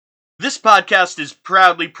This podcast is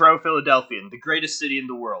proudly pro-Philadelphian, the greatest city in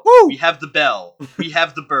the world. Woo! We have the bell. We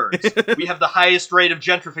have the birds. We have the highest rate of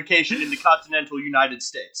gentrification in the continental United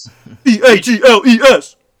States.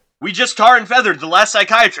 EAGLES! We just tar and feathered the last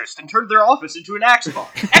psychiatrist and turned their office into an axe bar.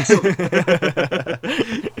 Excellent!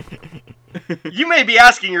 You may be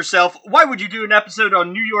asking yourself, why would you do an episode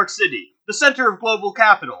on New York City, the center of global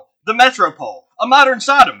capital, the metropole, a modern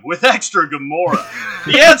Sodom with extra Gomorrah?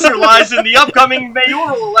 The answer lies in the upcoming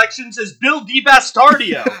mayoral elections as Bill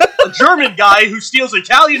DiBastardio, a German guy who steals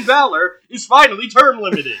Italian valor, is finally term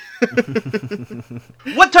limited.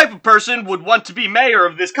 What type of person would want to be mayor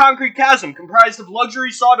of this concrete chasm comprised of luxury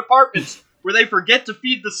sawed apartments where they forget to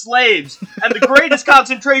feed the slaves and the greatest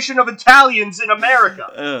concentration of Italians in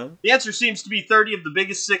America? The answer seems to be 30 of the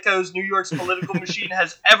biggest sickos New York's political machine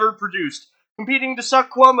has ever produced, competing to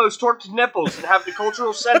suck Cuomo's torqued nipples and have the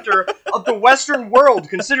cultural center of the Western world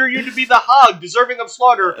consider you to be the hog deserving of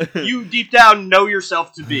slaughter you deep down know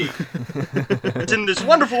yourself to be. It's in this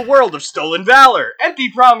wonderful world of stolen valor,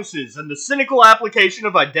 empty promises, and the cynical application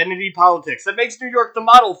of identity politics that makes New York the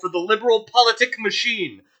model for the liberal politic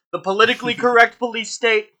machine, the politically correct police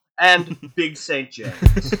state, and Big St. James.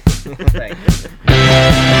 Thank you.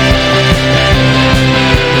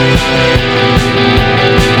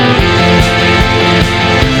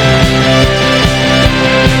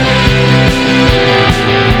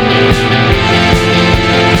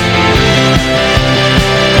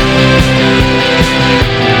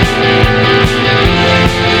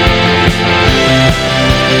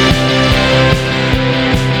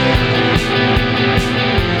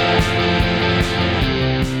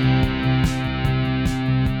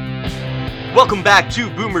 Welcome back to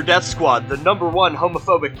Boomer Death Squad, the number one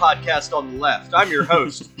homophobic podcast on the left. I'm your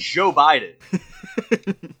host, Joe Biden.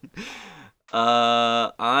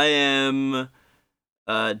 I am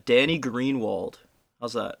Danny Greenwald.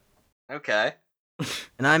 How's that? Okay.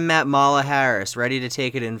 And I'm Matt Mala Harris, ready to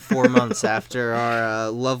take it in 4 months after our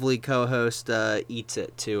lovely co-host eats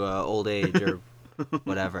it to old age or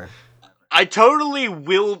whatever. I totally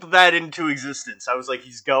willed that into existence. I was like,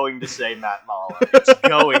 he's going to say Matt Mahler. It's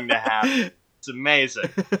going to happen. It's amazing.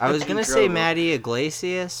 I was going to say Matty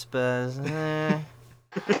Iglesias, but...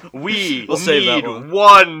 We'll save need that one.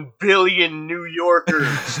 1 billion New Yorkers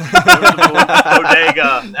to go to the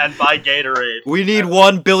bodega and buy Gatorade. We need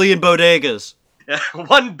 1 billion bodegas.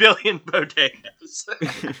 1 billion bodegas.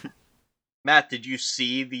 Matt, did you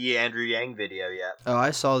see the Andrew Yang video yet? Oh,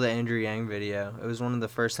 I saw the Andrew Yang video. It was one of the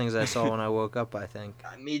first things I saw when I woke up, I think.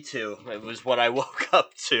 Me too. It was what I woke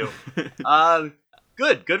up to.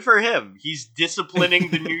 Good for him. He's disciplining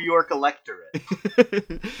the New York electorate.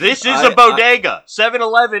 This is a bodega.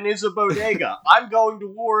 7-Eleven is a bodega. I'm going to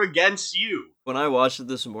war against you. When I watched it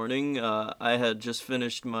this morning, I had just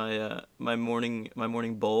finished my my morning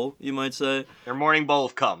bowl, you might say. Their morning bowl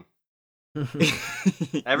of cum.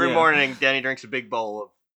 Every morning, Danny drinks a big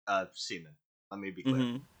bowl of semen. Let me be clear.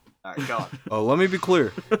 Mm-hmm. All right, go on. Oh, let me be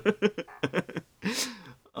clear.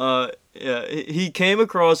 Yeah, he came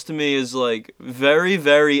across to me as, like, very,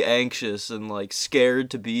 very anxious and, like,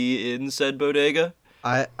 scared to be in said bodega.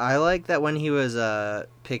 I like that when he was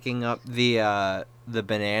picking up the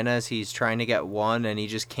bananas, he's trying to get one and he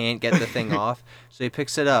just can't get the thing off. So he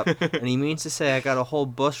picks it up and he means to say, I got a whole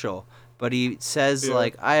bushel. But he says,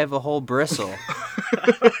 like, I have a whole bristle.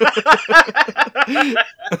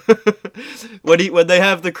 When they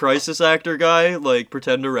have the crisis actor guy, like,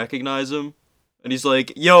 pretend to recognize him, and he's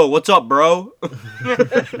like, yo, what's up, bro? It'd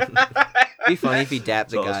be funny if he dapped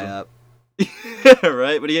the guy up.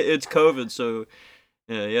 Right? But it's COVID, so,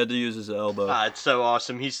 yeah, he had to use his elbow. It's so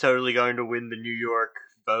awesome. He's totally going to win the New York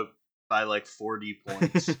vote by, like, 40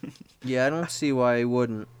 points. Yeah, I don't see why he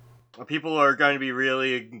wouldn't. People are going to be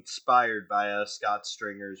really inspired by Scott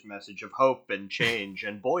Stringer's message of hope and change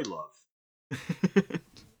and boy love.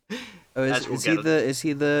 Oh, is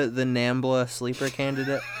he the NAMBLA sleeper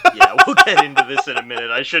candidate? Yeah, we'll get into this in a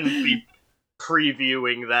minute. I shouldn't be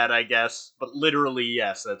previewing that, I guess. But literally,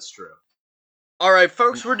 yes, that's true. Alright,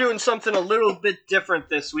 folks, we're doing something a little bit different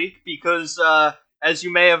this week because, as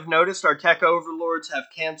you may have noticed, our tech overlords have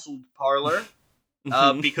canceled Parler.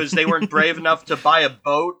 Because they weren't brave enough to buy a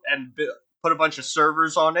boat and put a bunch of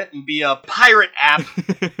servers on it and be a pirate app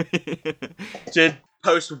to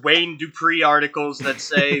post Wayne Dupree articles that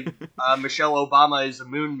say Michelle Obama is a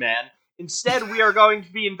moon man. Instead, we are going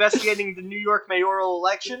to be investigating the New York mayoral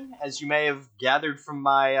election, as you may have gathered from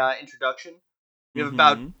my introduction. We have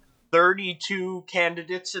about 32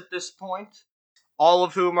 candidates at this point, all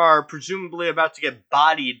of whom are presumably about to get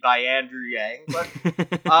bodied by Andrew Yang.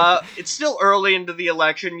 But it's still early into the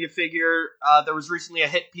election. You figure there was recently a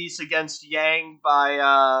hit piece against Yang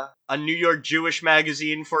by a New York Jewish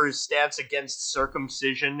magazine for his stance against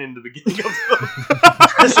circumcision in the beginning of the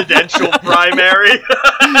presidential primary.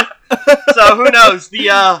 So who knows?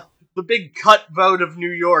 The big cut vote of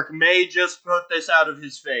New York may just put this out of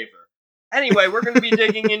his favor. Anyway, we're going to be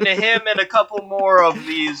digging into him and a couple more of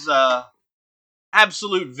these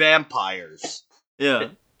absolute vampires. Yeah.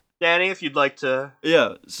 Danny, if you'd like to.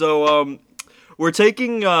 Yeah. So we're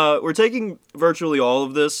taking virtually all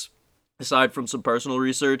of this, aside from some personal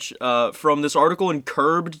research, from this article in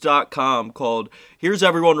Curbed.com called "Here's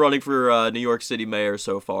Everyone Running for New York City Mayor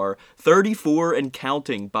So Far: 34 and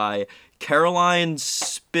Counting" by Caroline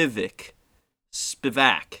Spivak.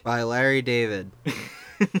 By Larry David.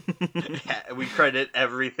 Yeah, we credit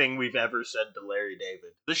everything we've ever said to Larry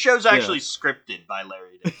David. The show's actually scripted by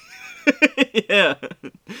Larry David. Yeah.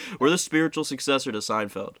 We're the spiritual successor to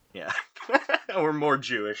Seinfeld. Yeah. We're more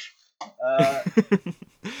Jewish.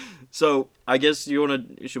 So, I guess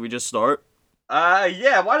should we just start?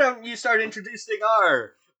 Yeah, why don't you start introducing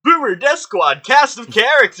our Boomer Death Squad cast of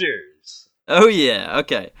characters? Oh yeah,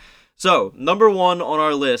 okay. So, number 1 on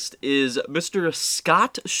our list is Mr.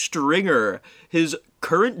 Scott Stringer. His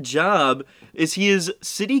current job is he is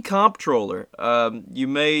city comptroller. You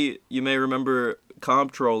may remember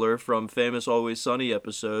comptroller from famous Always Sunny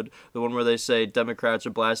episode, the one where they say Democrats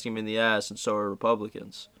are blasting him in the ass and so are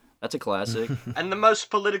Republicans. That's a classic. And the most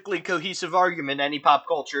politically cohesive argument any pop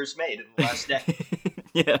culture has made in the last decade.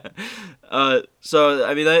 Yeah. So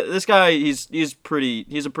I mean, this guy, he's a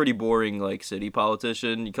pretty boring like city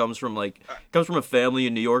politician. He comes from a family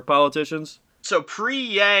of New York politicians. So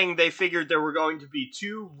pre-Yang, they figured there were going to be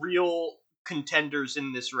 2 real contenders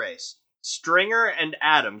in this race. Stringer and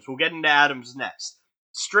Adams. We'll get into Adams next.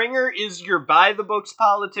 Stringer is your by-the-books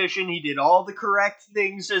politician. He did all the correct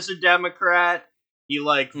things as a Democrat. He,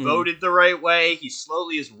 voted the right way. He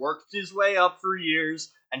slowly has worked his way up for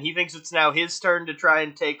years. And he thinks it's now his turn to try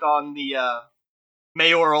and take on the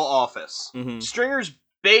mayoral office. Mm-hmm. Stringer's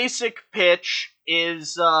basic pitch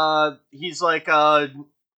is he's like a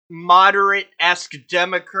moderate-esque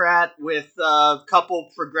Democrat with a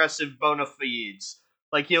couple progressive bona fides.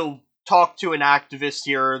 Like, he'll talk to an activist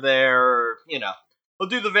here or there, or, he'll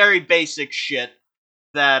do the very basic shit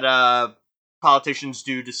that politicians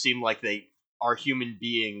do to seem like they are human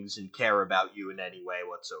beings and care about you in any way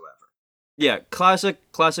whatsoever. Yeah,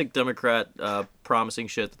 classic Democrat promising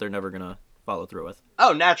shit that they're never gonna follow through with.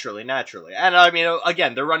 Oh, naturally. And I mean,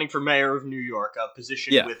 again, they're running for mayor of New York, a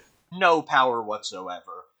position with no power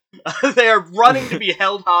whatsoever. They are running to be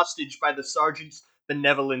held hostage by the Sergeants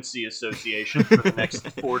Benevolency Association for the next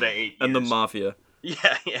 4 to 8 years. And the mafia.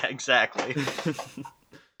 Yeah, exactly.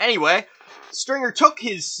 Anyway, Stringer took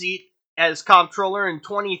his seat as comptroller in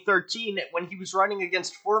 2013 when he was running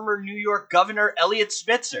against former New York Governor Eliot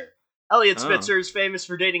Spitzer. Eliot Spitzer is famous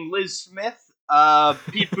for dating Liz Smith,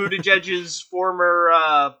 Pete Buttigieg's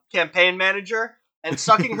former campaign manager, and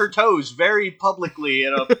sucking her toes very publicly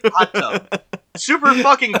in a hot tub. Super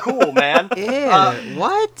fucking cool, man. Yeah,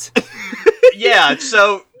 what? Yeah,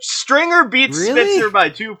 so Stringer beats Spitzer by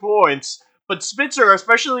 2 points, but Spitzer,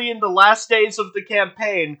 especially in the last days of the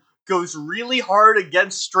campaign, goes really hard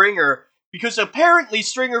against Stringer because apparently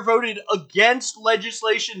Stringer voted against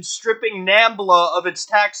legislation stripping NAMBLA of its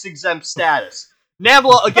tax-exempt status.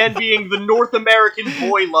 NAMBLA, again, being the North American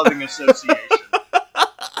Boy Loving Association.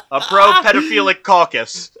 A pro-pedophilic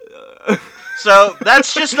caucus. So,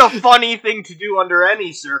 that's just a funny thing to do under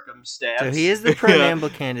any circumstance. So he is the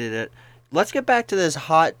pro-NAMBLA candidate. Let's get back to this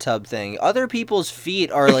hot tub thing. Other people's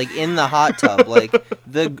feet are, in the hot tub.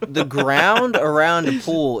 The ground around a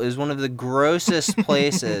pool is one of the grossest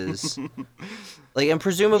places. And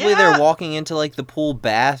presumably they're walking into, the pool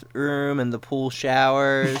bathroom and the pool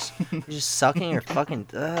showers. You're just sucking your fucking...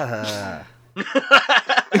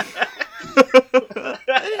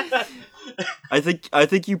 I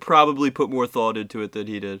think you probably put more thought into it than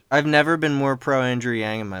he did. I've never been more pro-Andrew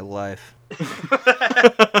Yang in my life.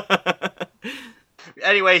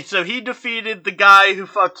 Anyway, so he defeated the guy who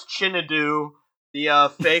fucked Chinadu,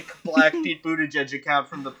 the fake black Pete Buttigieg account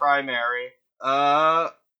from the primary.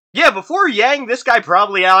 Yeah, before Yang, this guy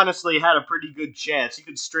probably honestly had a pretty good chance. He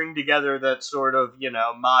could string together that sort of,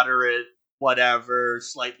 moderate, whatever,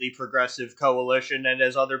 slightly progressive coalition, and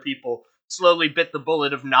as other people slowly bit the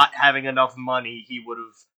bullet of not having enough money, he would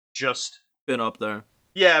have just been up there.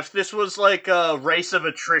 Yeah, if this was like a race of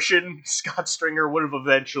attrition, Scott Stringer would have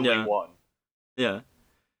eventually won. Yeah.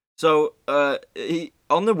 So, on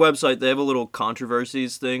their website, they have a little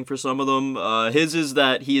controversies thing for some of them. His is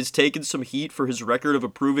that he has taken some heat for his record of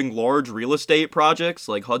approving large real estate projects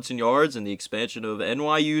like Hudson Yards and the expansion of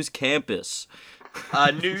NYU's campus.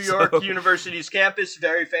 New York University's campus,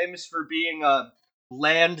 very famous for being a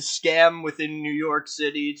land scam within New York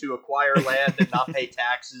City to acquire land and not pay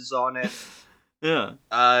taxes on it. Yeah.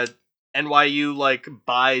 NYU,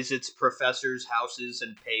 buys its professors' houses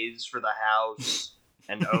and pays for the house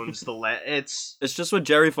and owns the land. It's just what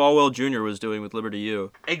Jerry Falwell Jr. was doing with Liberty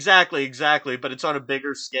U. Exactly, but it's on a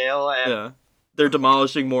bigger scale. And yeah. They're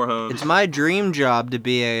demolishing more homes. It's my dream job to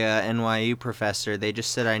be a NYU professor. They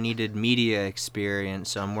just said I needed media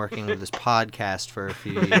experience, so I'm working with this podcast for a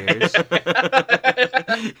few years.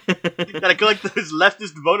 Gotta collect those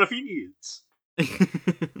leftist bona fides.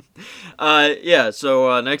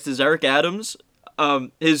 So next is Eric Adams.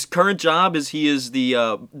 His current job is he is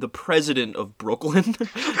the president of Brooklyn.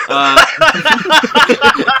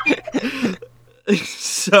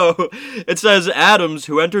 So it says Adams,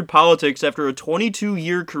 who entered politics after a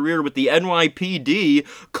 22-year career with the NYPD,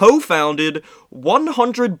 co-founded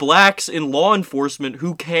 100 Blacks in Law Enforcement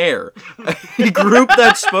Who Care, a group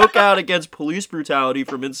that spoke out against police brutality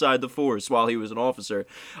from inside the force while he was an officer.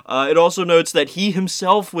 It also notes that he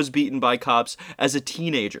himself was beaten by cops as a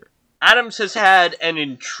teenager. Adams has had an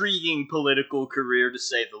intriguing political career, to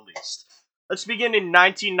say the least. Let's begin in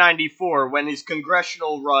 1994, when his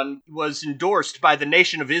congressional run was endorsed by the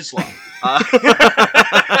Nation of Islam.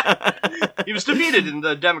 He was defeated in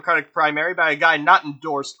the Democratic primary by a guy not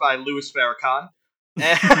endorsed by Louis Farrakhan.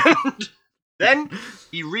 And then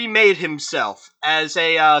he remade himself as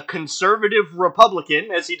a conservative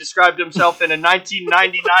Republican, as he described himself in a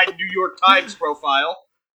 1999 New York Times profile,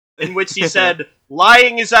 in which he said,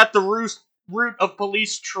 lying is at the root of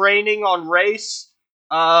police training on race.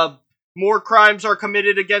 More crimes are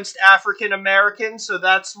committed against African Americans, so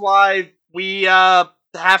that's why we have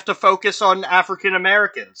to focus on African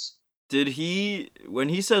Americans. When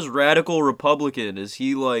he says radical Republican, is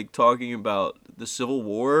he talking about the Civil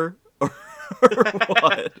War or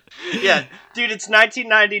what? Yeah, dude, it's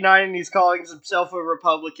 1999 and he's calling himself a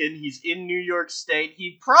Republican. He's in New York State.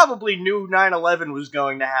 He probably knew 9/11 was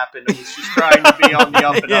going to happen and was just trying to be on the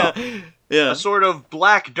up and up. Yeah. A sort of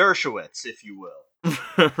Black Dershowitz, if you will.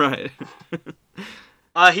 Right.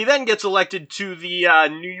 He then gets elected to the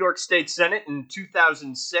New York State Senate in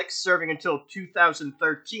 2006, serving until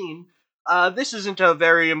 2013. This isn't a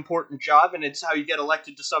very important job, and it's how you get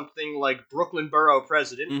elected to something like Brooklyn Borough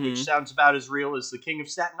President, which sounds about as real as the King of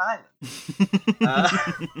Staten Island.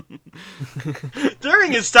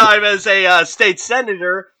 During his time as a state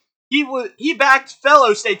senator, he backed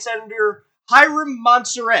fellow state senator Hiram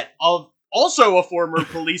Montserrat, also a former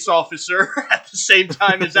police officer at the same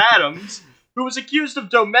time as Adams, who was accused of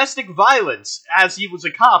domestic violence as he was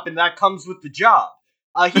a cop, and that comes with the job.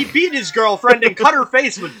 He beat his girlfriend and cut her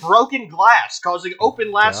face with broken glass, causing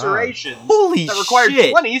open lacerations that required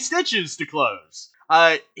 20 stitches to close.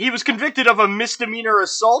 He was convicted of a misdemeanor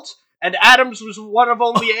assault, and Adams was one of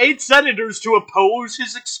only 8 senators to oppose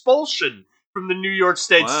his expulsion from the New York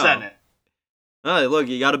State Senate. Hey, look,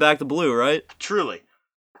 you gotta back the blue, right? Truly.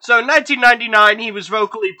 So in 1999, he was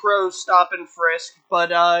vocally pro-stop and frisk,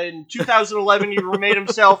 but in 2011, he remade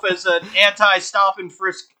himself as an anti-stop and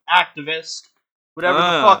frisk activist. Whatever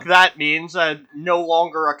the fuck that means. No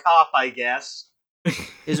longer a cop, I guess.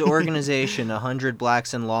 His organization, 100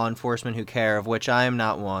 Blacks in Law Enforcement Who Care, of which I am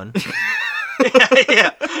not one. Yeah.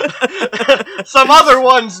 Some other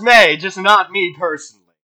ones may, just not me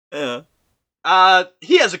personally. Yeah.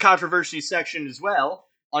 He has a controversy section as well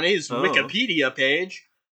on his Wikipedia page.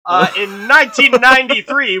 In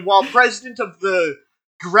 1993, while president of the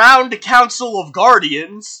Ground Council of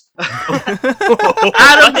Guardians,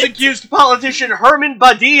 Adams accused politician Herman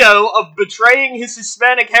Badillo of betraying his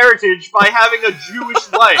Hispanic heritage by having a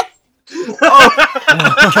Jewish wife.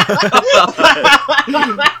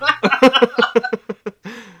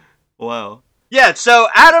 Wow. Yeah, so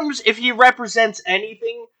Adams, if he represents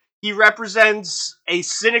anything, he represents a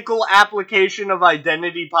cynical application of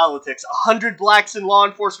identity politics. 100 Blacks in Law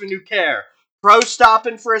Enforcement Who Care. Pro-stop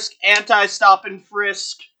and frisk, anti-stop and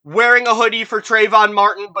frisk. Wearing a hoodie for Trayvon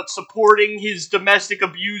Martin, but supporting his domestic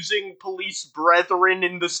abusing police brethren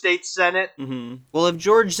in the state senate. Mm-hmm. Well, if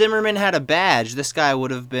George Zimmerman had a badge, this guy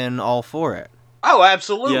would have been all for it. Oh,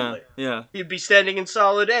 absolutely. Yeah. He'd be standing in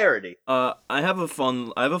solidarity. I have a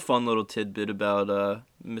fun little tidbit about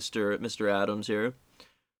Mr. Adams here.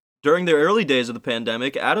 During the early days of the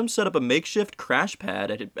pandemic, Adams set up a makeshift crash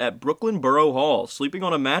pad at Brooklyn Borough Hall, sleeping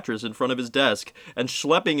on a mattress in front of his desk, and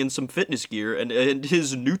schlepping in some fitness gear and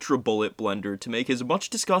his NutriBullet blender to make his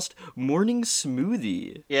much-discussed morning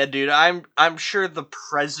smoothie. Yeah, dude, I'm sure the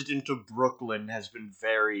president of Brooklyn has been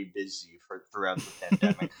very busy throughout the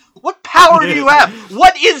pandemic. What power do you have?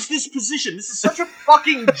 What is this position? This is such a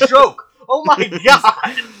fucking joke. Oh my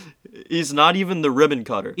god. He's not even the ribbon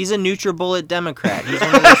cutter. He's a NutriBullet Democrat. He's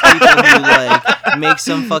one of those people who, like, make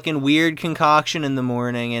some fucking weird concoction in the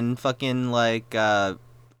morning and fucking, like, I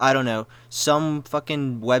don't know, some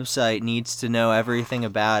fucking website needs to know everything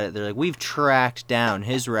about it. They're like, we've tracked down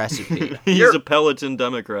his recipe. He's a Peloton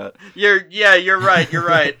Democrat. You're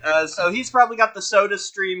right. So he's probably got the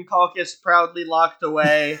SodaStream caucus proudly locked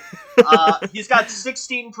away. He's got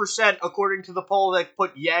 16% according to the poll that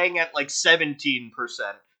put Yang at like 17%.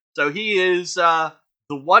 So he is the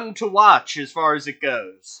one to watch as far as it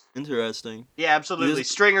goes. Interesting. Yeah, absolutely.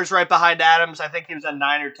 Stringer's right behind Adams. I think he was at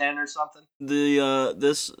 9 or 10 or something.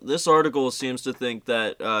 This article seems to think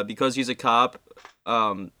that because he's a cop,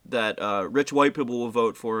 that rich white people will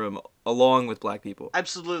vote for him along with black people.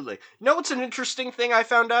 Absolutely. You know what's an interesting thing I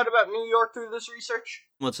found out about New York through this research?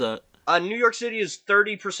 What's that? New York City is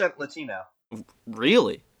 30% Latino.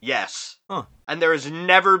 Really? Yes. Huh. And there has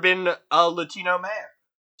never been a Latino mayor.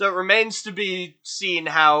 So it remains to be seen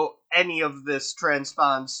how any of this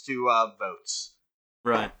transponds to votes.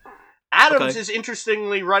 Right. Adams Okay. is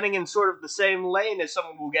interestingly running in sort of the same lane as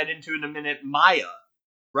someone we'll get into in a minute, Maya.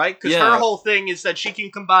 Right? Because Yeah. her whole thing is that she can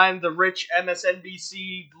combine the rich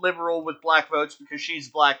MSNBC liberal with black votes because she's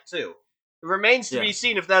black too. It remains to be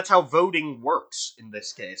seen if that's how voting works in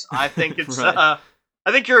this case. I think it's Right.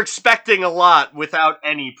 I think you're expecting a lot without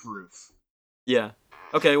any proof. Yeah.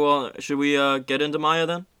 Okay, well, should we get into Maya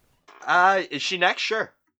then? Is she next?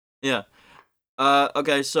 Sure. Yeah.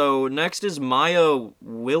 Okay, so next is Maya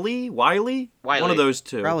Wiley? Wiley. One of those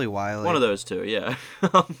two. Probably Wiley. One of those two, yeah.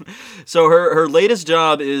 So her latest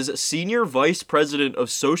job is Senior Vice President of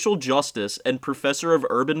Social Justice and Professor of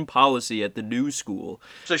Urban Policy at the New School.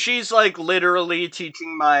 So she's like literally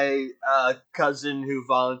teaching my cousin who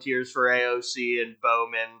volunteers for AOC and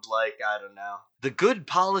Bowman, like, I don't know, the good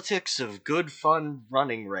politics of good fun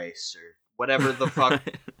running race or whatever the fuck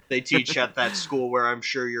they teach at that school where I'm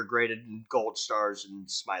sure you're graded in gold stars and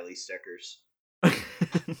smiley stickers.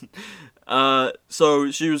 So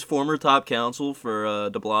she was former top counsel for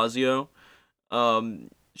de Blasio.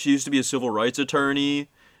 She used to be a civil rights attorney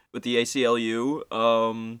with the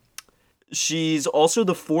ACLU. She's also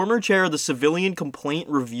the former chair of the Civilian Complaint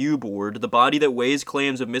Review Board, the body that weighs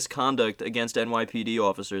claims of misconduct against NYPD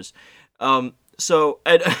officers. So,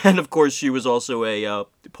 and of course, she was also a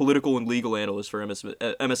political and legal analyst for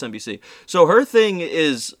MSNBC. So her thing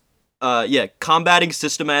is, combating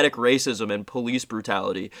systematic racism and police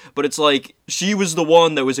brutality. But it's like, she was the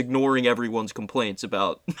one that was ignoring everyone's complaints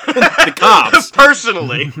about the cops.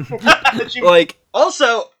 Personally.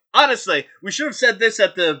 Also, honestly, we should have said this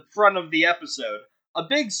at the front of the episode. A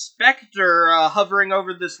big specter hovering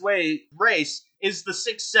over this race is the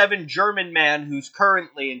 6'7" German man who's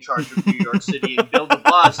currently in charge of New York City and Bill de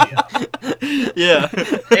Blasio. Yeah.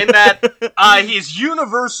 In that he's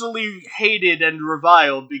universally hated and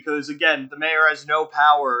reviled because, again, the mayor has no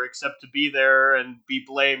power except to be there and be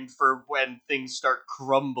blamed for when things start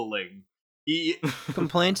crumbling.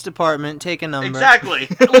 Complaints department, take a number. Exactly.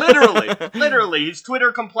 Literally. His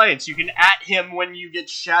Twitter complaints. You can at him when you get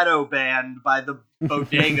shadow banned by the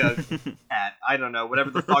bodega at. I don't know, whatever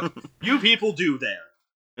the fuck you people do there.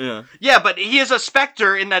 Yeah. Yeah, but he is a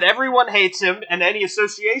specter in that everyone hates him and any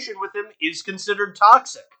association with him is considered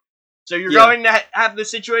toxic. So you're going to have the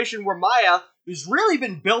situation where Maya, who's really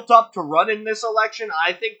been built up to run in this election,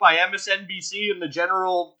 I think by MSNBC and the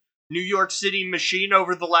general New York City machine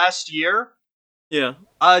over the last year,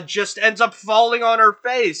 just ends up falling on her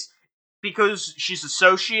face because she's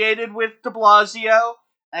associated with de Blasio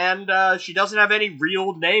and she doesn't have any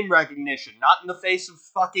real name recognition, not in the face of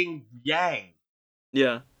fucking Yang.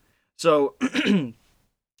 Yeah. So,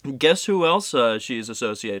 guess who else she's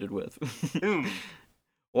associated with?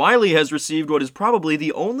 Wiley has received what is probably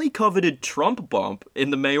the only coveted Trump bump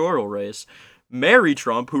in the mayoral race. Mary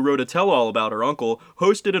Trump, who wrote a tell-all about her uncle,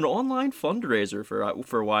 hosted an online fundraiser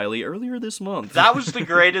for Wiley earlier this month. That was the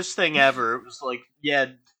greatest thing ever. It was like, yeah,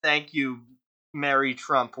 thank you, Mary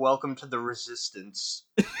Trump. Welcome to the resistance.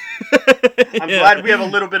 I'm glad we have a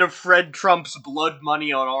little bit of Fred Trump's blood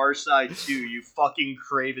money on our side, too, you fucking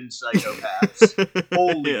craven psychopaths.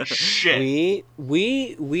 Holy shit.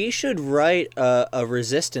 We should write a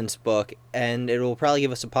resistance book, and it will probably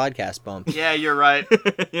give us a podcast bump. Yeah, you're right.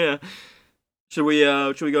 Yeah. Should we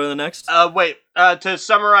go to the next? Wait. To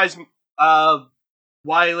summarize,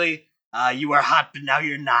 Wiley, you were hot, but now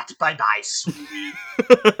you're not. Bye-bye, sweetie.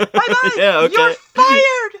 Bye-bye. Yeah, okay. You're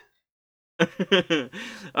fired.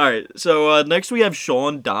 All right. So next we have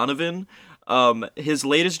Sean Donovan. His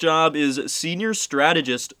latest job is senior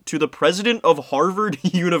strategist to the president of Harvard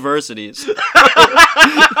Universities.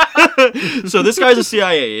 So this guy's a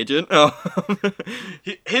CIA agent.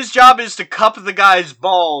 His job is to cup the guy's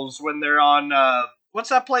balls when they're on, what's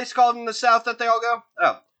that place called in the South that they all go?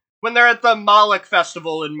 Oh. When they're at the Moloch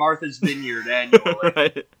Festival in Martha's Vineyard annually.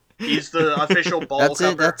 Right. He's the official ball That's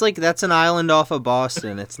cupper. it. That's an island off of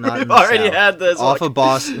Boston. It's not in We've the already South. had this. Off of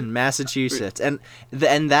Boston, Massachusetts, and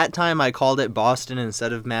that time I called it Boston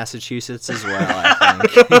instead of Massachusetts as well. I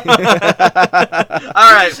think.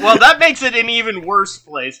 All right, well, that makes it an even worse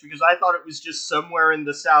place, because I thought it was just somewhere in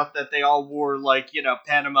the South that they all wore, like,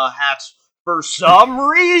 Panama hats for some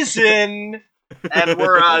reason, and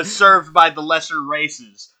were served by the lesser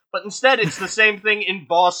races. But instead, it's the same thing in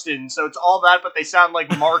Boston, so it's all that, but they sound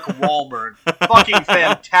like Mark Wahlberg. Fucking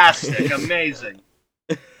fantastic. Amazing.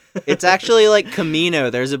 It's actually like Camino.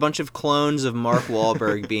 There's a bunch of clones of Mark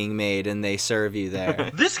Wahlberg being made, and they serve you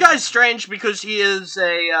there. This guy's strange because he is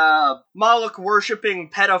a Moloch-worshipping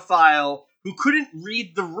pedophile who couldn't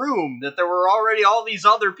read the room, that there were already all these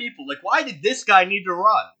other people. Like, why did this guy need to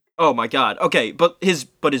run? Oh my God. Okay, but his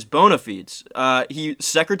bona fides. He's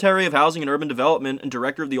Secretary of Housing and Urban Development and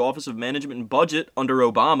Director of the Office of Management and Budget under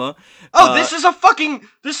Obama. Oh, this is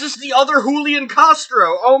the other Julian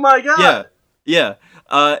Castro. Oh my God. Yeah.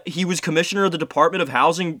 He was Commissioner of the Department of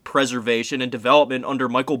Housing Preservation and Development under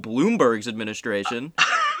Michael Bloomberg's administration.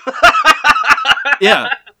 Yeah.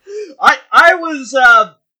 I was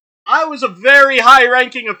a very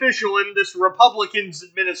high-ranking official in this Republicans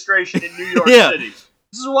administration in New York City.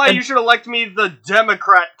 This is why you should elect me the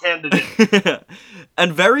Democrat candidate.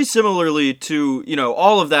 And very similarly to,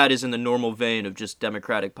 all of that is in the normal vein of just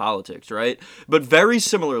Democratic politics, right? But very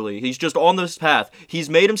similarly, he's just on this path. He's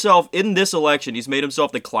made himself, in this election,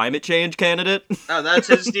 the climate change candidate. Oh, that's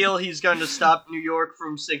his deal? He's going to stop New York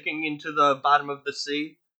from sinking into the bottom of the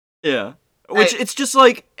sea? Yeah. Which, it's just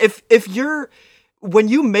like, when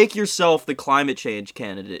you make yourself the climate change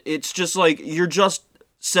candidate, it's just like, you're just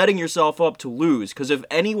setting yourself up to lose, because if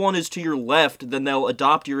anyone is to your left, then they'll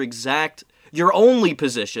adopt your only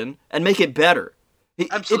position and make it better.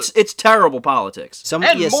 It's terrible politics.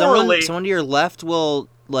 Someone to your left will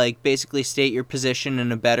basically state your position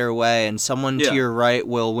in a better way, and someone to your right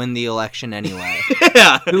will win the election anyway.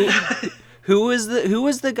 Yeah. Who was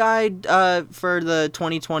the guy for the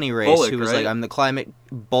 2020 race? Bullock, who was right? like, I'm the climate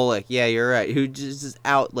Bullock. Yeah, you're right. Who just is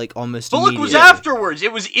out almost Bullock immediately. was afterwards.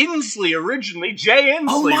 It was Inslee originally. Jay Inslee.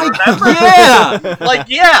 Oh my remember? God. Yeah.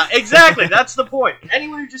 Yeah, exactly. That's the point.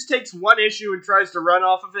 Anyone who just takes one issue and tries to run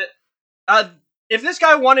off of it. If this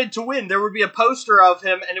guy wanted to win, there would be a poster of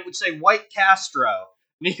him, and it would say White Castro.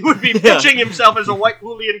 And he would be pitching himself as a white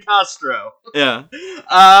Julian Castro. Yeah.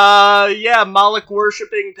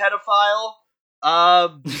 Moloch-worshipping pedophile.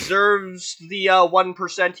 Deserves the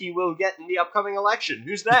 1% he will get in the upcoming election.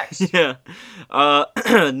 Who's next? Yeah.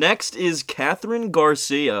 Next is Catherine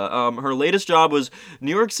Garcia. Her latest job was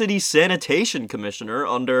New York City Sanitation Commissioner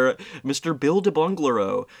under Mr. Bill de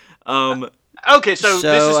Bungalow. Okay, so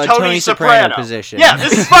this is Tony Soprano position. Yeah,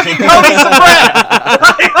 this is fucking Tony Soprano!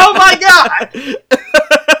 Oh my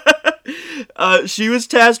God! She was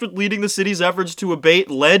tasked with leading the city's efforts to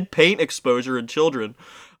abate lead paint exposure in children.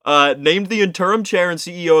 Named the interim chair and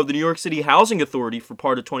CEO of the New York City Housing Authority for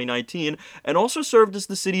part of 2019, and also served as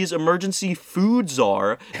the city's emergency food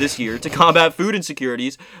czar this year to combat food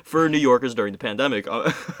insecurities for New Yorkers during the pandemic.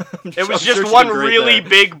 It was just one really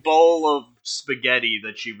big bowl of spaghetti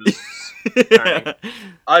that she was turning.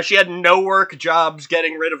 She had no work jobs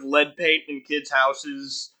getting rid of lead paint in kids'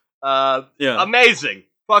 houses. Amazing.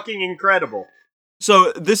 Fucking incredible.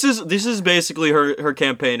 So this is basically her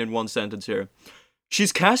campaign in one sentence here.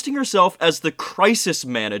 She's casting herself as the crisis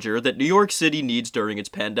manager that New York City needs during its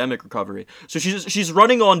pandemic recovery. So she's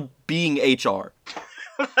running on being HR.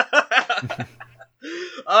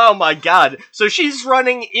 Oh my God. So she's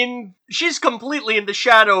completely in the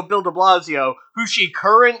shadow of Bill de Blasio, who she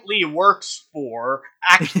currently works for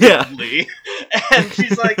actively. Yeah. And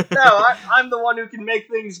she's like, no, I'm the one who can make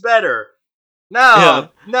things better. No,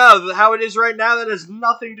 how it is right now, that has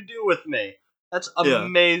nothing to do with me. That's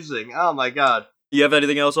amazing. Yeah. Oh my God. You have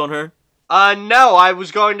anything else on her? No, I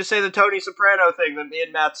was going to say the Tony Soprano thing that me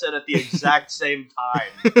and Matt said at the exact same time.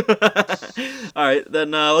 All right,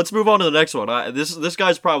 then let's move on to the next one. This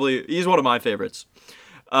guy's he's one of my favorites.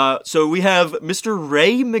 So we have Mr.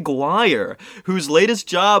 Ray McGuire, whose latest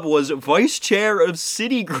job was vice chair of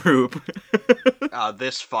Citigroup.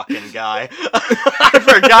 This fucking guy. I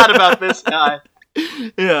forgot about this guy.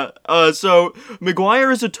 Yeah, so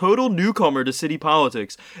McGuire is a total newcomer to city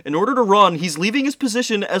politics. In order to run, he's leaving his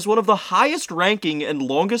position as one of the highest-ranking and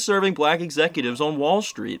longest-serving black executives on Wall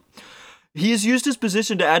Street. He has used his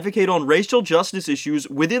position to advocate on racial justice issues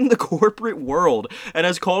within the corporate world and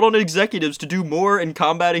has called on executives to do more in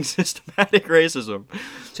combating systematic racism.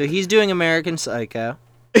 So he's doing American Psycho.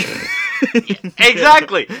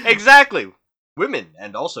 Exactly. Women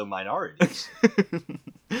and also minorities.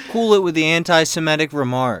 Cool it with the anti-Semitic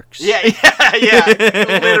remarks. Yeah,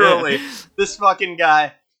 literally. This fucking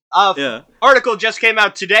guy. Article just came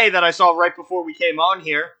out today that I saw right before we came on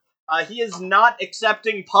here. He is not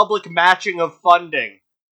accepting public matching of funding.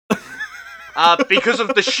 Because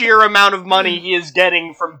of the sheer amount of money he is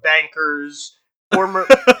getting from bankers.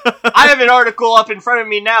 I have an article up in front of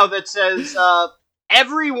me now that says,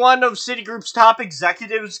 every one of Citigroup's top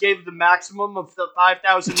executives gave the maximum of the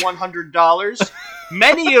 $5,100.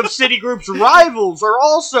 Many of Citigroup's rivals are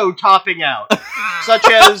also topping out, such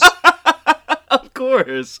as... Of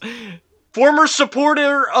course. Former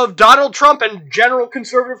supporter of Donald Trump and general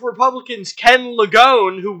conservative Republicans Ken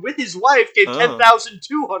Lagone, who with his wife gave $10,200,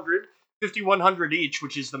 $5,100 each,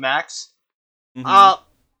 which is the max. Mm-hmm.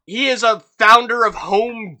 He is a founder of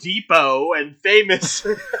Home Depot and famous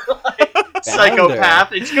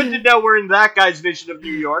psychopath. It's good to know we're in that guy's vision of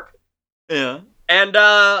New York. Yeah. And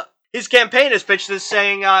his campaign has pitched this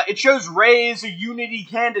saying, it shows Ray is a unity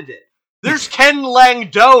candidate. There's Ken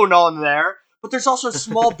Langdone on there. But there's also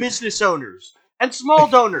small business owners and small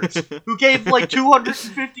donors who gave like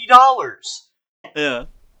 $250. Yeah.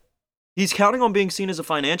 He's counting on being seen as a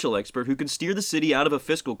financial expert who can steer the city out of a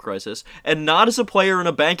fiscal crisis and not as a player in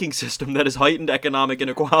a banking system that has heightened economic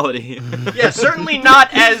inequality. Yeah, certainly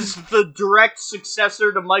not as the direct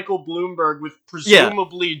successor to Michael Bloomberg with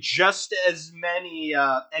presumably just as many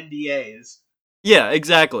NDAs. Yeah,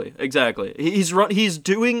 exactly. This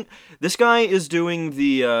guy is doing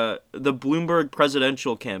the Bloomberg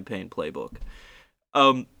presidential campaign playbook.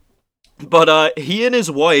 But he and his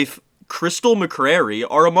wife, Crystal McCrary,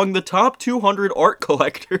 are among the top 200 art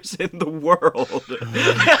collectors in the world.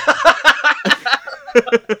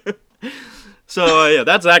 So, yeah,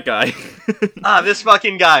 that's that guy. This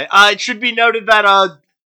fucking guy. It should be noted that a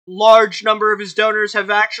large number of his donors have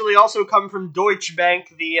actually also come from Deutsche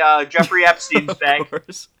Bank, the Jeffrey Epstein's bank,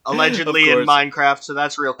 allegedly in Minecraft, so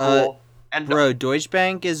that's real cool. And bro, Deutsche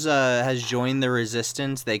Bank has joined the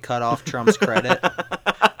resistance. They cut off Trump's credit.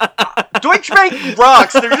 Deutsche Bank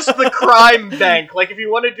rocks. They're just the crime bank. Like, if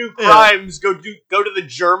you want to do crimes, go to the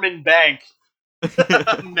German bank.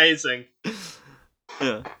 Amazing.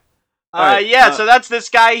 Yeah. So that's this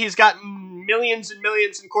guy. He's got millions and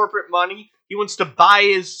millions in corporate money. He wants to buy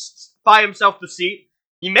himself the seat.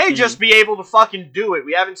 He may just be able to fucking do it.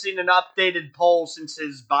 We haven't seen an updated poll since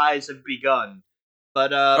his buys have begun.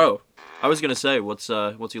 But I was gonna say, what's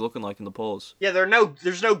he looking like in the polls? Yeah,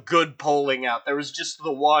 there's no good polling out. There was just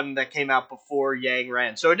the one that came out before Yang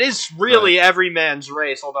ran. So it is really every man's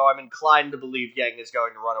race, although I'm inclined to believe Yang is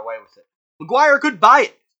going to run away with it. McGuire could buy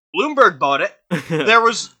it. Bloomberg bought it. There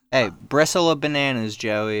was... Hey, bristle of bananas,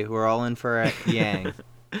 Joey. We're all in for Yang.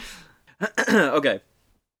 Okay.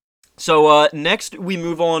 So, next we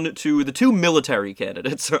move on to the two military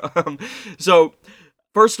candidates.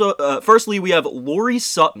 Firstly, we have Lori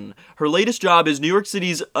Sutton. Her latest job is New York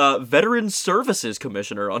City's Veterans Services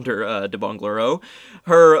Commissioner under de Bonglareau.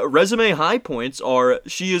 Her resume high points are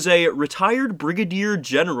she is a retired brigadier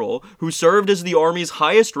general who served as the Army's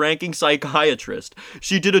highest-ranking psychiatrist.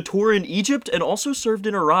 She did a tour in Egypt and also served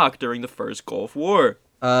in Iraq during the First Gulf War.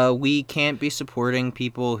 We can't be supporting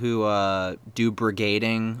people who do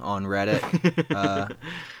brigading on Reddit.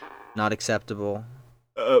 Not acceptable.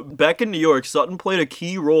 Back in New York, Sutton played a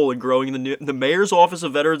key role in growing the mayor's office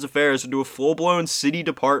of Veterans Affairs into a full-blown city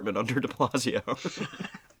department under de Blasio.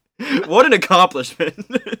 What an accomplishment.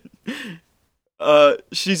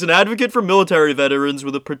 She's an advocate for military veterans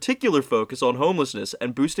with a particular focus on homelessness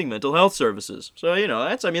and boosting mental health services. So,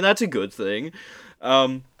 that's a good thing.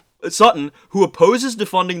 Sutton, who opposes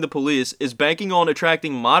defunding the police, is banking on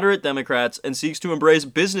attracting moderate Democrats and seeks to embrace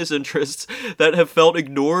business interests that have felt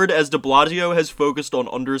ignored as de Blasio has focused on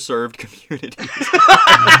underserved communities.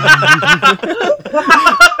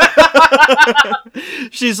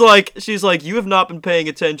 She's like, you have not been paying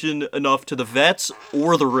attention enough to the vets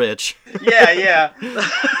or the rich. Yeah.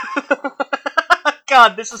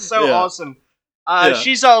 God, this is so awesome.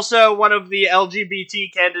 She's also one of the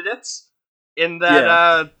LGBT candidates in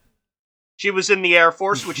that, She was in the Air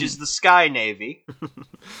Force, which is the Sky Navy.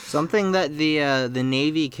 Something that the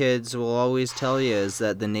Navy kids will always tell you is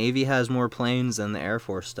that the Navy has more planes than the Air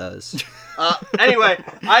Force does. Anyway,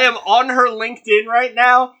 I am on her LinkedIn right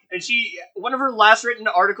now, and one of her last written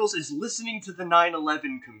articles is listening to the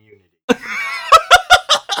 9/11 community.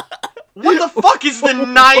 What the fuck is the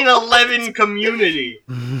 9/11 community?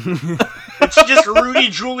 It's just Rudy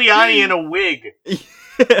Giuliani in a wig.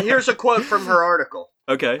 Here's a quote from her article.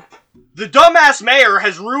 Okay. The dumbass mayor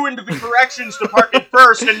has ruined the corrections department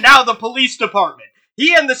first and now the police department.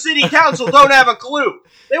 He and the city council don't have a clue.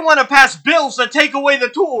 They want to pass bills that take away the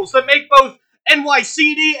tools that make both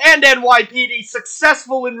NYCD and NYPD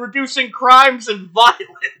successful in reducing crimes and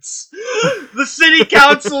violence. The city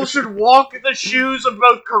council should walk the shoes of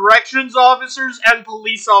both corrections officers and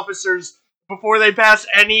police officers before they pass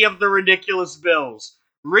any of the ridiculous bills.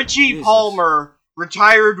 Richie Jesus. Palmer,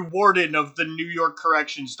 retired warden of the New York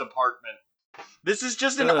Corrections Department. This is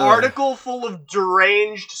just an article full of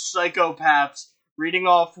deranged psychopaths reading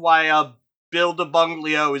off why Bill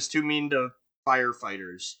DeBunglio is too mean to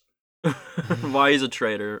firefighters. Why he's a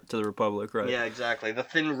traitor to the Republic, right? Yeah, exactly. The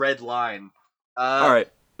thin red line. Alright.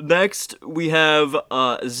 Next, we have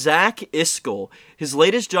Zach Iskell. His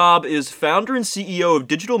latest job is founder and CEO of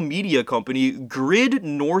digital media company Grid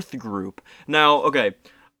North Group. Now, okay,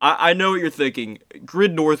 I know what you're thinking.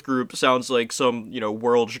 Grid North Group sounds like some,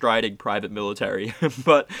 world-striding private military.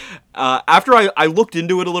 But after I looked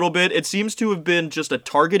into it a little bit, it seems to have been just a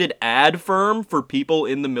targeted ad firm for people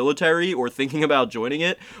in the military or thinking about joining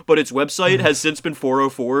it. But its website has since been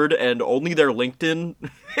 404'd, and only their LinkedIn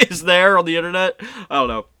is there on the internet. I don't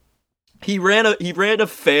know. He ran a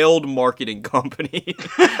failed marketing company.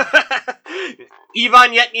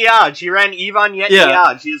 Ivan Yetniaj. He ran Ivan Yetniaj.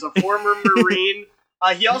 Yeah. He is a former Marine.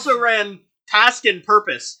 He also ran Task and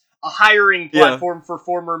Purpose, a hiring platform for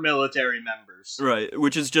former military members. Right,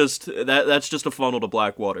 which is just that's just a funnel to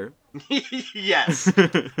Blackwater. Yes.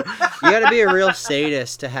 You gotta be a real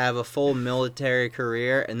sadist to have a full military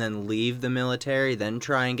career and then leave the military, then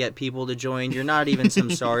try and get people to join. You're not even some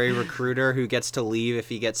sorry recruiter who gets to leave if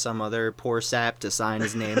he gets some other poor sap to sign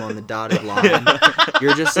his name on the dotted line.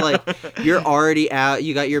 You're just like, you're already out,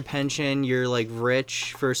 you got your pension, you're like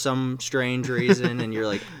rich for some strange reason, and you're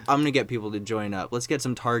like, I'm gonna get people to join up. Let's get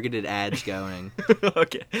some targeted ads going.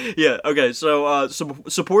 Okay. Yeah, okay, so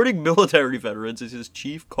supporting military veterans is his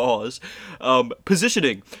chief cause.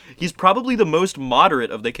 Positioning. He's probably the most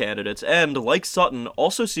moderate of the candidates, and, like Sutton,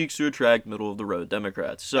 also seeks to attract middle-of-the-road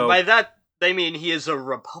Democrats. So, and by that, they mean he is a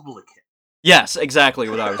Republican. Yes,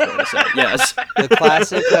 exactly what I was going to say. Yes. The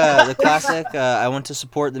classic, I want to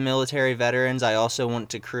support the military veterans. I also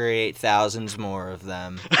want to create thousands more of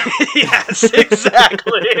them. Yes,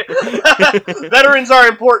 exactly. Veterans are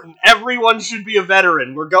important. Everyone should be a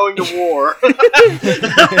veteran. We're going to war.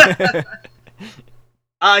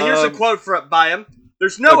 Here's a quote by him.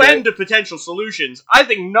 There's no end to potential solutions. I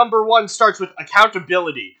think number one starts with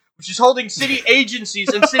accountability, which is holding city agencies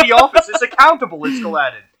and city offices accountable, Iskell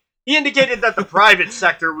added. He indicated that the private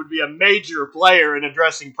sector would be a major player in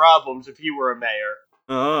addressing problems if he were a mayor.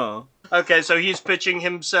 Oh. Okay, so he's pitching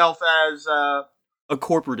himself as, a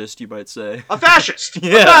corporatist, you might say. A fascist!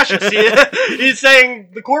 Yeah. A fascist! He's saying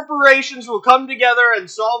the corporations will come together and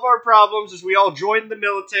solve our problems as we all join the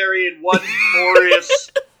military in one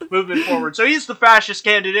glorious movement forward. So he's the fascist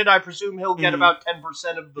candidate. I presume he'll get about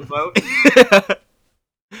 10% of the vote.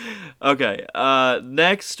 Okay,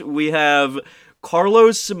 next we have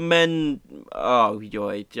Carlos Menchaca?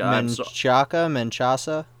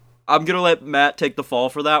 I'm gonna let Matt take the fall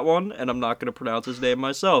for that one, and I'm not gonna pronounce his name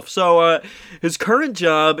myself. So, his current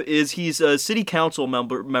job is he's a city council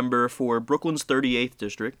member for Brooklyn's 38th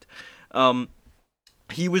district.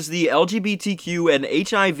 He was the LGBTQ and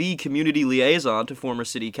HIV community liaison to former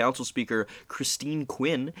city council speaker Christine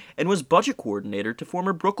Quinn, and was budget coordinator to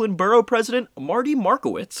former Brooklyn Borough President Marty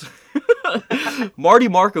Markowitz. Marty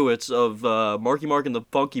Markowitz of Marky Mark and the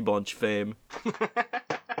Funky Bunch fame.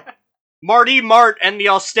 Marty Mart and the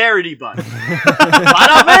Austerity Bunch.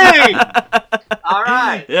 Bada bing!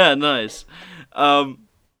 Alright. Yeah, nice.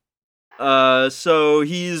 So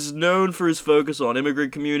he's known for his focus on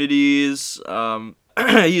immigrant communities.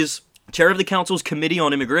 He's chair of the council's Committee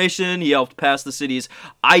on Immigration. He helped pass the city's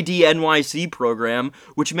ID NYC program,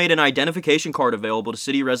 which made an identification card available to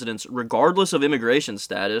city residents regardless of immigration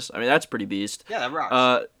status. I mean, that's pretty beast. Yeah, that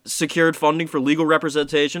rocks. Secured funding for legal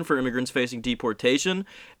representation for immigrants facing deportation,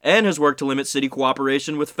 and has worked to limit city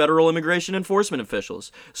cooperation with federal immigration enforcement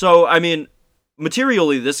officials. So, I mean,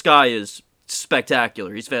 materially, this guy is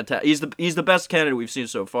spectacular. He's fantastic. He's the best candidate we've seen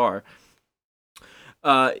so far.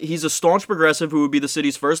 He's a staunch progressive who would be the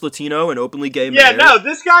city's first Latino and openly gay Yeah, mayor. no,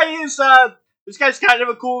 this guy's kind of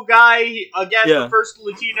a cool guy. Again, Yeah. the first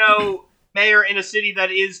Latino mayor in a city that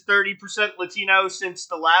is 30% Latino since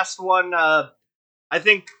the last one. I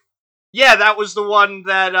think, yeah, that was the one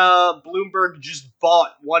that Bloomberg just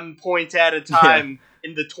bought 1 point at a time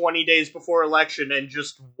in the 20 days before election and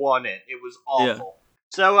just won it. It was awful.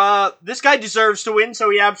 So, this guy deserves to win, so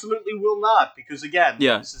he absolutely will not, because again,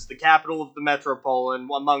 this is the capital of the metropole and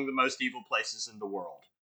among the most evil places in the world.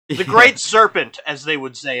 The Great Serpent, as they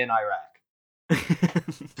would say in Iraq.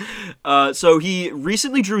 So he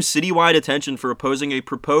recently drew citywide attention for opposing a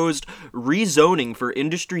proposed rezoning for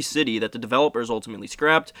Industry City that the developers ultimately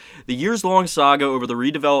scrapped. The years-long saga over the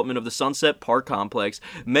redevelopment of the Sunset Park complex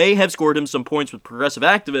may have scored him some points with progressive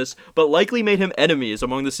activists, but likely made him enemies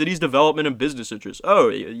among the city's development and business interests. Oh,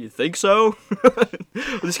 you think so?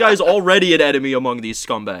 This guy is already an enemy among these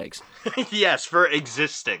scumbags. Yes, for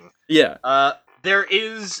existing. Yeah. There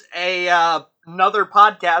is another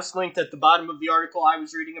podcast linked at the bottom of the article I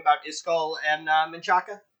was reading about Iskall and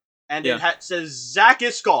Menchaca. And it says, Zach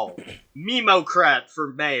Iskall, Memocrat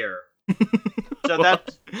for mayor. So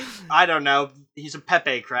that's, I don't know, he's a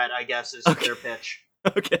Pepe-crat, I guess, is their pitch.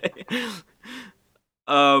 Okay.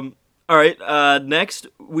 Alright, next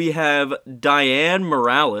we have Diane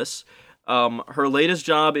Morales. Her latest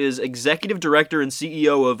job is executive director and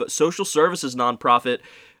CEO of social services nonprofit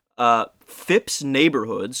Phipps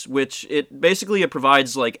Neighborhoods, which it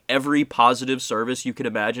provides like every positive service you could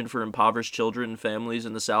imagine for impoverished children and families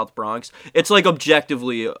in the South Bronx. It's like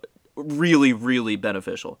objectively really, really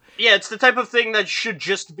beneficial. Yeah, it's the type of thing that should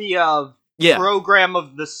just be a program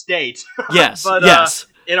of the state. Yes, but yes.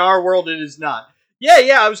 In our world, it is not.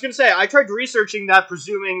 Yeah, I was gonna say, I tried researching that,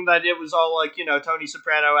 presuming that it was all like, Tony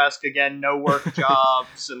Soprano-esque again, no work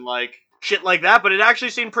jobs and like shit like that, but it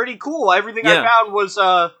actually seemed pretty cool. Everything I found was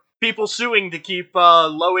people suing to keep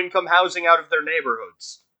low-income housing out of their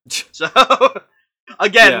neighborhoods. So,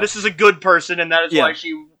 again, this is a good person, and that is why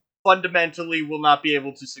she fundamentally will not be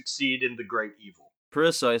able to succeed in the great evil.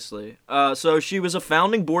 Precisely. So she was a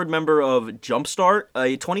founding board member of Jumpstart,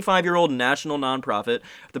 a 25-year-old national nonprofit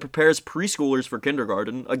that prepares preschoolers for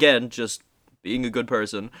kindergarten. Again, just being a good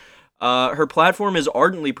person. Her platform is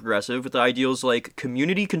ardently progressive, with ideals like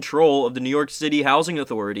community control of the New York City Housing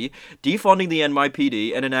Authority, defunding the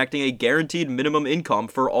NYPD, and enacting a guaranteed minimum income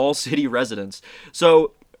for all city residents.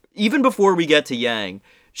 So, even before we get to Yang,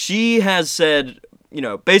 she has said,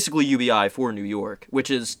 basically UBI for New York, which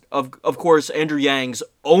is, of course, Andrew Yang's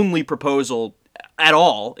only proposal at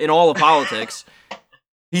all, in all of politics.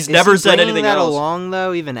 He's never said anything else. Is he bringing that along,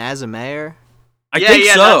 though, even as a mayor? I think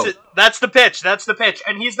so. That's the pitch.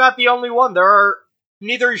 And he's not the only one.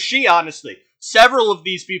 Neither is she, honestly. Several of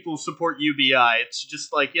these people support UBI. It's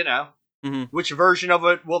just like, which version of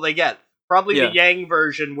it will they get? Probably the Yang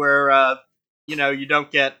version where, you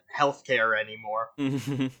don't get healthcare anymore.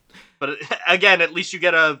 But again, at least you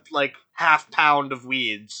get a, half pound of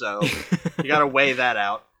weed, so you gotta weigh that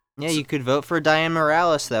out. Yeah, you could vote for Diane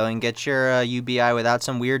Morales, though, and get your UBI without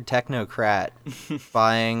some weird technocrat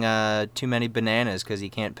buying too many bananas because he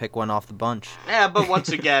can't pick one off the bunch. Yeah, but once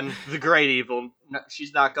again, the great evil,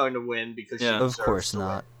 she's not going to win because she deserves of course to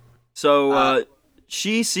not. win. So,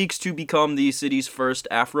 she seeks to become the city's first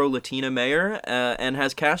Afro-Latina mayor and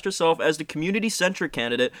has cast herself as the community-centric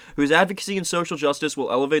candidate whose advocacy and social justice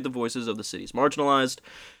will elevate the voices of the city's marginalized.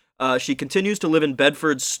 She continues to live in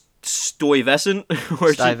Bedford's Stuyvesant,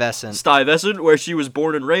 where she was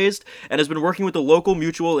born and raised, and has been working with the local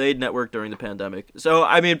mutual aid network during the pandemic. So,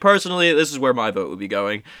 I mean, personally, this is where my vote would be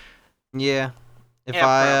going. Yeah.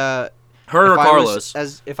 Her or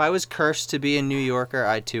Carlos. If I was cursed to be a New Yorker,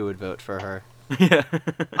 I too would vote for her. Yeah.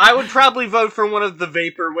 I would probably vote for one of the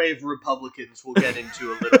Vaporwave Republicans we'll get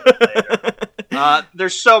into a little bit later.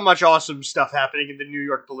 There's so much awesome stuff happening in the New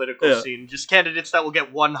York political scene. Just candidates that will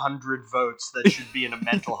get 100 votes that should be in a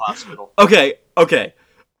mental hospital. Okay.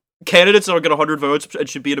 Candidates that will get 100 votes and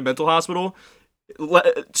should be in a mental hospital?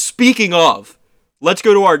 Speaking of, let's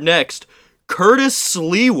go to our next. Curtis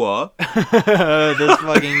Sliwa. This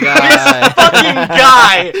fucking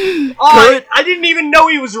guy. Oh, I didn't even know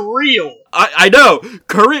he was real. I know.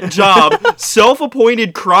 Current job,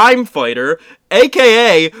 self-appointed crime fighter,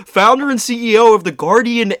 a.k.a. founder and CEO of the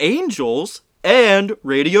Guardian Angels, and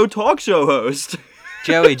radio talk show host.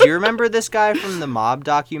 Joey, do you remember this guy from the Mob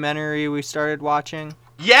documentary we started watching?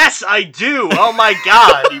 Yes, I do. Oh my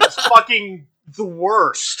god, he was fucking the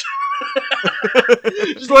worst.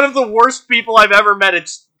 Just one of the worst people I've ever met.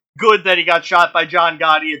 It's good that he got shot by John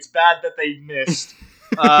Gotti. It's bad that they missed.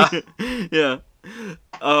 Yeah.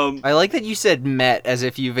 I like that you said met as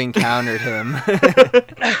if you've encountered him.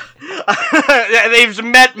 They've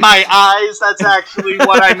met my eyes. That's actually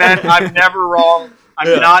what I meant. I'm never wrong.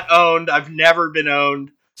 I'm not owned. I've never been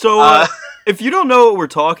owned. So, if you don't know what we're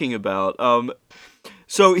talking about,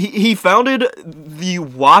 so he founded the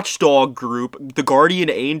watchdog group, the Guardian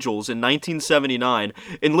Angels, in 1979,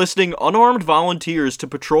 enlisting unarmed volunteers to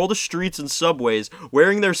patrol the streets and subways,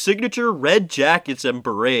 wearing their signature red jackets and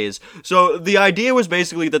berets. So the idea was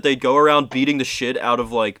basically that they'd go around beating the shit out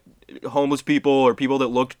of, like, homeless people or people that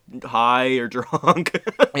looked high or drunk.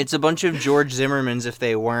 It's a bunch of George Zimmermans if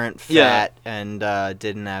they weren't fat and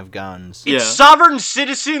didn't have guns. It's sovereign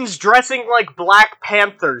citizens dressing like Black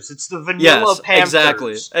Panthers. It's the Vanilla Panthers.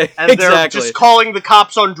 Exactly. And they're just calling the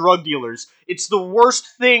cops on drug dealers. It's the worst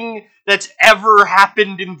thing that's ever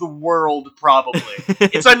happened in the world, probably.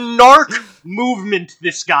 It's a narc movement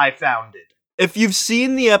this guy founded. If you've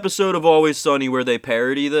seen the episode of Always Sunny where they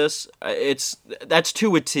parody this, that's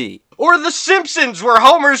to a T. Or The Simpsons, where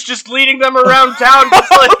Homer's just leading them around town,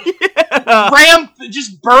 just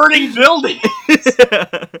just burning buildings.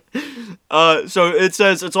 So it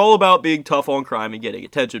says it's all about being tough on crime and getting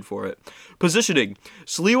attention for it. Positioning.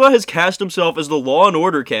 Sliwa has cast himself as the Law and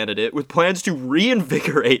Order candidate with plans to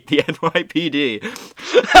reinvigorate the NYPD.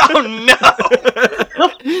 Oh no!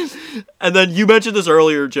 And then you mentioned this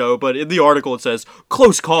earlier, Joe, but in the article it says,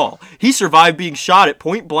 close call. He survived being shot at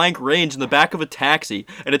point-blank range in the back of a taxi,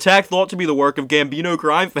 an attack thought to be the work of Gambino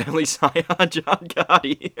crime family scion John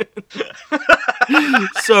Gotti.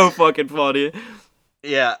 So fucking funny.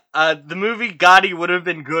 Yeah, the movie Gotti would have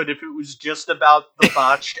been good if it was just about the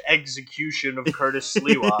botched execution of Curtis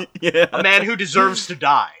Sliwa, a man who deserves to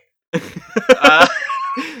die.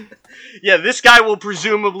 Yeah, this guy will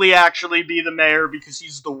presumably actually be the mayor because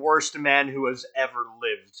he's the worst man who has ever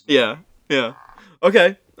lived. Yeah.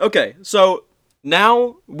 Okay, so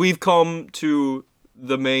now we've come to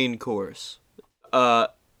the main course.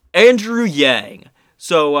 Andrew Yang.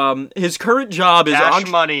 So, his current job is... Cash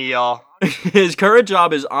money, y'all. His current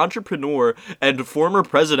job is entrepreneur and former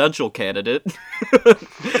presidential candidate.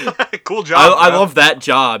 Cool job. I love that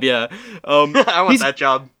job, yeah. I want that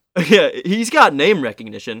job. Yeah, he's got name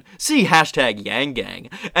recognition, see hashtag Yang Gang,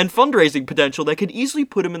 and fundraising potential that could easily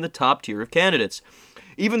put him in the top tier of candidates,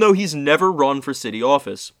 even though he's never run for city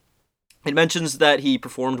office. It mentions that he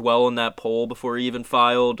performed well in that poll before he even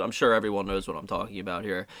filed. I'm sure everyone knows what I'm talking about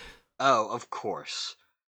here. Oh, of course.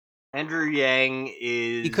 Andrew Yang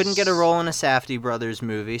is... He couldn't get a role in a Safdie Brothers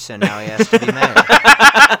movie, so now he has to be mayor.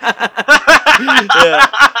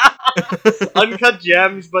 Uncut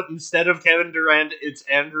Gems, but instead of Kevin Durant, it's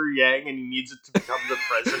Andrew Yang, and he needs it to become the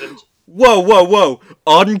president. Whoa.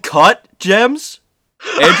 Uncut Gems?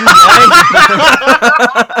 Andrew Yang?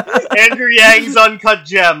 Andrew Yang's Uncut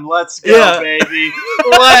Gem. Let's go, baby.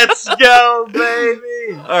 Let's go,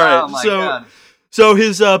 baby. All right, oh my God. So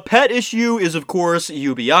his pet issue is, of course,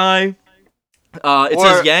 UBI. It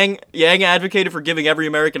says Yang advocated for giving every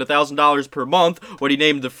American $1,000 per month when he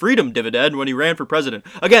named the Freedom Dividend when he ran for president.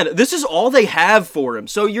 Again, this is all they have for him.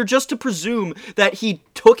 So you're just to presume that he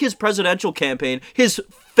took his presidential campaign, his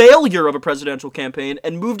failure of a presidential campaign,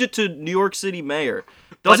 and moved it to New York City mayor.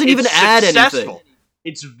 Doesn't even add anything.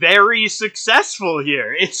 It's very successful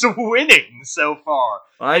here. It's winning so far.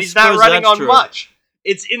 He's not suppose running that's on true. much.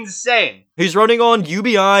 It's insane. He's running on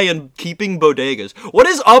UBI and keeping bodegas. What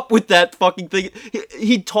is up with that fucking thing?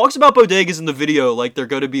 He talks about bodegas in the video like they're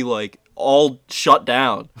going to be, like, all shut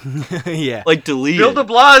down. Yeah. Like, deleted. Bill de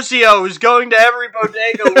Blasio is going to every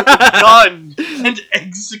bodega with a gun and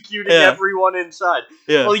executing everyone inside.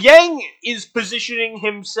 Yeah. Well, Yang is positioning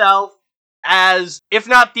himself as, if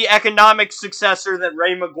not the economic successor that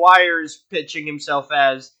Ray McGuire is pitching himself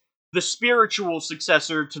as, the spiritual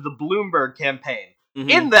successor to the Bloomberg campaign. Mm-hmm.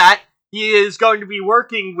 In that, he is going to be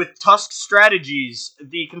working with Tusk Strategies,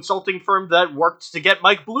 the consulting firm that worked to get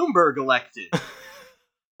Mike Bloomberg elected.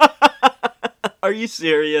 Are you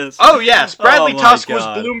serious? Oh, yes. Bradley Oh my Tusk God.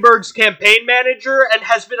 was Bloomberg's campaign manager and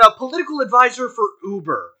has been a political advisor for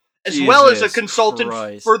Uber, as well as a Jesus consultant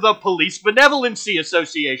Christ. for the Police Benevolency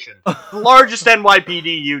Association, the largest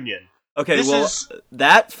NYPD union. Okay,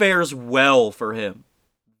 that fares well for him.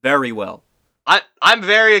 Very well. I'm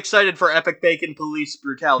very excited for Epic Bacon police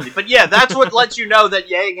brutality. But yeah, that's what lets you know that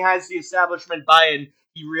Yang has the establishment buy-in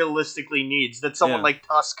he realistically needs, that someone like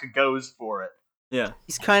Tusk goes for it. Yeah.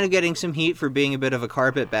 He's kind of getting some heat for being a bit of a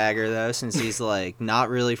carpetbagger, though, since he's, like, not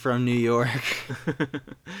really from New York.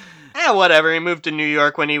 Whatever. He moved to New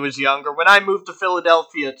York when he was younger. When I moved to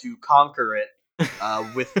Philadelphia to conquer it,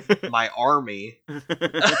 with my army,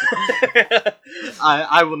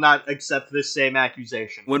 I will not accept this same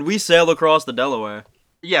accusation. When we sail across the Delaware.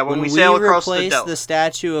 Yeah, when we sail across the replace the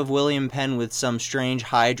statue of William Penn with some strange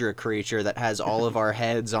Hydra creature that has all of our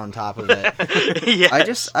heads on top of it.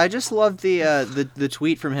 Yes. I just loved the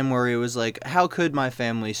tweet from him where he was like, "How could my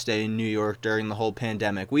family stay in New York during the whole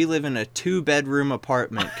pandemic? We live in a 2-bedroom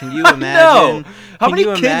apartment. Can you imagine? How many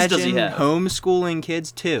can you kids does he imagine have? homeschooling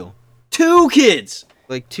kids too? 2 kids!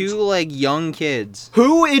 Like 2 like young kids.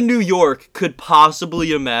 Who in New York could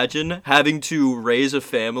possibly imagine having to raise a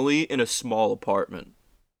family in a small apartment?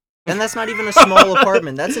 And that's not even a small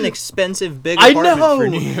apartment. That's an expensive big apartment for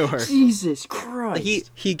New York. Jesus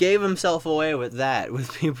Christ. He gave himself away with that.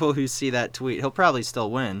 With people who see that tweet, he'll probably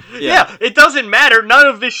still win. Yeah, it doesn't matter. None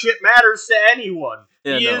of this shit matters to anyone.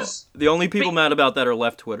 Yeah, the only people mad about that are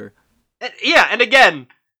left Twitter. And again,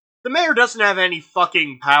 the mayor doesn't have any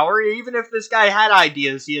fucking power. Even if this guy had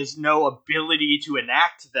ideas, he has no ability to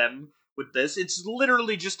enact them with this. It's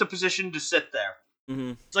literally just a position to sit there.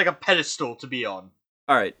 Mm-hmm. It's like a pedestal to be on.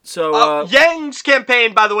 Alright, so... Yang's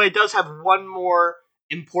campaign, by the way, does have one more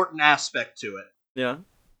important aspect to it. Yeah?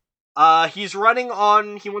 He's running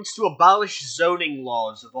on... He wants to abolish zoning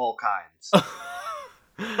laws of all kinds.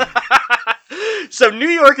 So New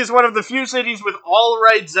York is one of the few cities with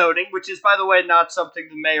all-right zoning, which is, by the way, not something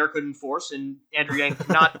the mayor could enforce, and Andrew Yang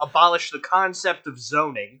cannot abolish the concept of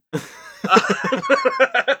zoning.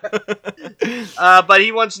 But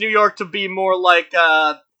he wants New York to be more like...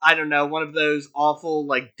 I don't know, one of those awful,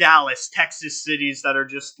 like, Dallas, Texas cities that are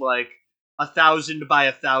just, like, 1,000 by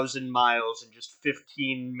 1,000 miles and just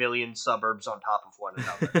 15 million suburbs on top of one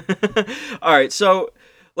another. Alright, so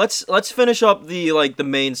let's finish up the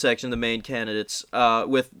main section, the main candidates,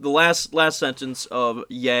 with the last sentence of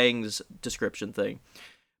Yang's description thing.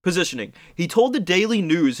 Positioning. He told the Daily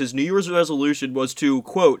News his New Year's resolution was to,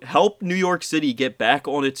 quote, help New York City get back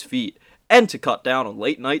on its feet. And to cut down on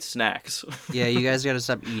late-night snacks. Yeah, you guys gotta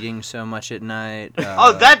stop eating so much at night.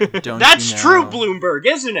 That's true, Bloomberg,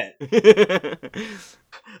 isn't it?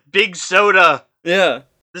 Big soda. Yeah.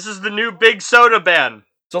 This is the new big soda ban.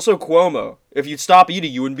 It's also Cuomo. If you'd stop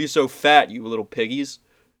eating, you wouldn't be so fat, you little piggies.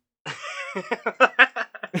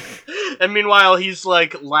 And meanwhile, he's,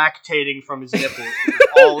 like, lactating from his nipples.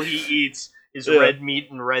 All he eats is red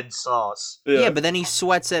meat and red sauce. Yeah, but then he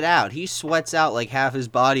sweats it out. He sweats out like half his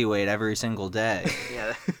body weight every single day.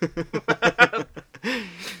 Yeah.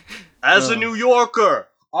 As a New Yorker,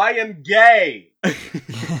 I am gay.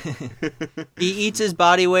 He eats his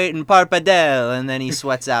body weight in Parpadel, and then he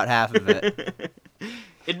sweats out half of it.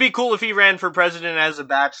 It'd be cool if he ran for president as a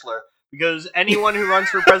bachelor, because anyone who runs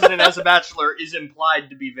for president as a bachelor is implied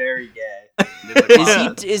to be very gay.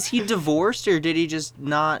 Is he divorced, or did he just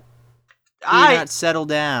not... not settle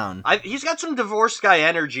down? He's got some divorced guy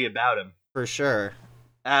energy about him. For sure.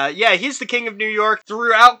 Yeah, he's the king of New York.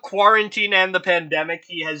 Throughout quarantine and the pandemic,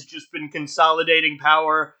 he has just been consolidating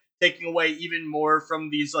power, taking away even more from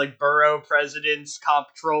these, like, borough presidents,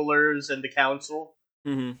 comptrollers, and the council.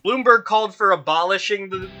 Mm-hmm. Bloomberg called for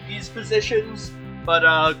abolishing these positions, but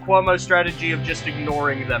Cuomo's strategy of just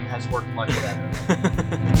ignoring them has worked much better.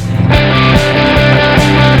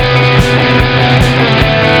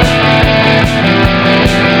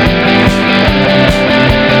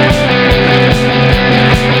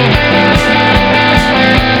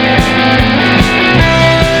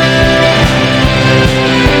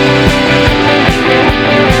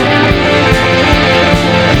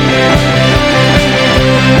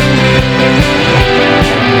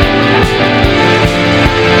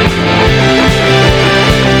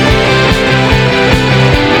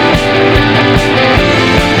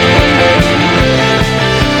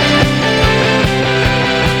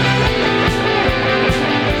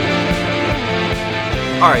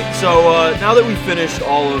 Now that we've finished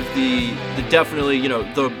all of the definitely,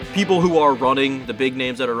 the people who are running, the big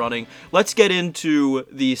names that are running, let's get into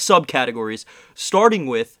the subcategories, starting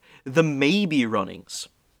with the maybe runnings.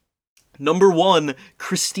 Number 1,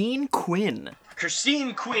 Christine Quinn.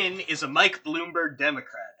 Christine Quinn is a Mike Bloomberg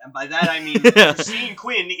Democrat, and by that I mean Christine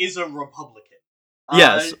Quinn is a Republican.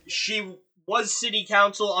 Yes. She was city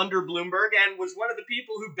council under Bloomberg and was one of the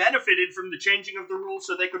people who benefited from the changing of the rules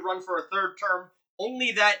so they could run for a third term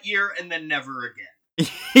only that year and then never again.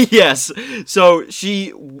 Yes. So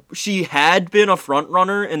she had been a front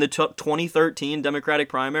runner in the 2013 Democratic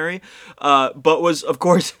primary, but was, of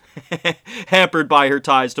course, hampered by her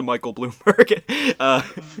ties to Michael Bloomberg.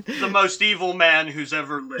 The most evil man who's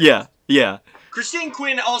ever lived. Yeah. Christine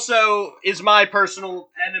Quinn also is my personal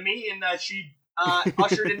enemy in that she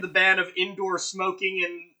ushered in the ban of indoor smoking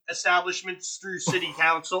in establishments through city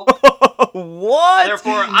council. What?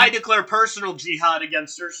 Therefore, I declare personal jihad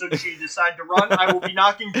against her, so she decide to run. I will be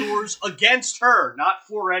knocking doors against her, not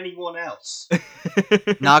for anyone else.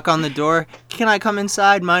 Knock on the door. Can I come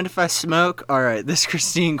inside? Mind if I smoke? Alright, this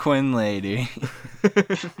Christine Quinn lady.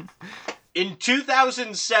 In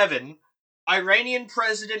 2007, Iranian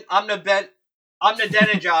President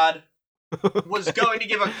Ahmadinejad was going to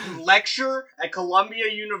give a lecture at Columbia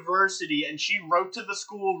University, and she wrote to the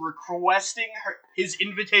school requesting his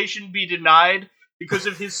invitation be denied because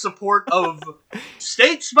of his support of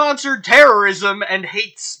state-sponsored terrorism and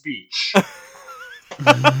hate speech.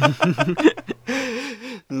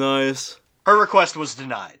 Nice. Her request was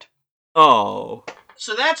denied. Oh.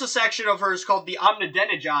 So that's a section of hers called the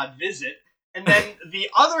Ahmadinejad visit, and then the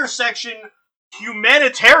other section,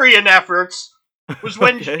 humanitarian efforts, was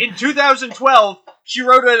when, in 2012, she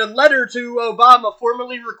wrote a letter to Obama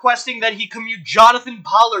formally requesting that he commute Jonathan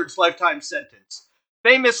Pollard's lifetime sentence.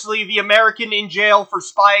 Famously, the American in jail for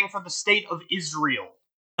spying for the state of Israel.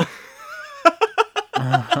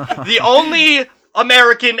 The only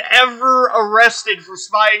American ever arrested for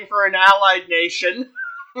spying for an allied nation.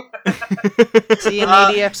 Is he in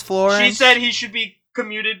ADX Florence? She said he should be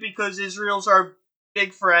commuted because Israel's our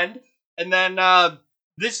big friend. And then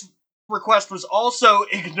this request was also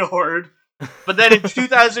ignored, but then in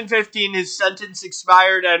 2015 his sentence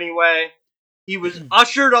expired anyway. He was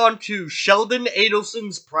ushered onto Sheldon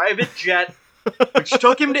Adelson's private jet, which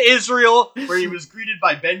took him to Israel, where he was greeted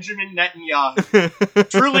by Benjamin Netanyahu.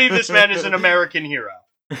 Truly, this man is an American hero.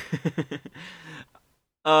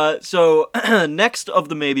 So next of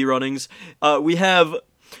the maybe runnings, we have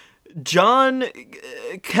John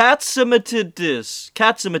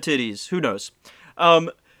Katzimatidis, who knows?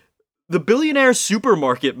 The billionaire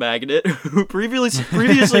supermarket magnate who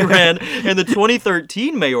previously ran in the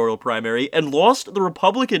 2013 mayoral primary and lost the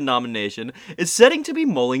Republican nomination is setting to be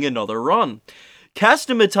mulling another run.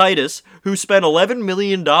 Castamatidis, who spent $11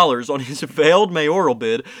 million on his failed mayoral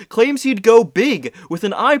bid, claims he'd go big with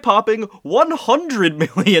an eye-popping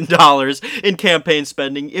 $100 million in campaign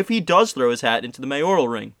spending if he does throw his hat into the mayoral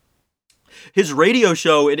ring. His radio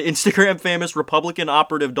show and Instagram-famous Republican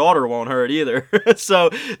operative daughter won't hurt either. So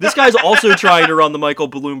this guy's also trying to run the Michael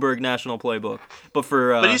Bloomberg National Playbook, but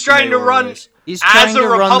he's trying to run. Race. He's trying to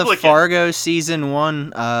run the Republican. Fargo season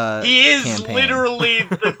 1. He is campaign. literally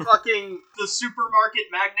the supermarket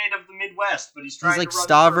magnate of the Midwest, but he's trying He's like to run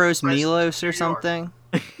Stavros for president Milos of or New York. something.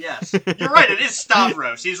 Yes, you're right. It is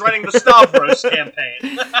Stavros. He's running the Stavros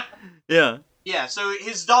campaign. Yeah. Yeah. So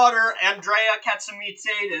his daughter Andrea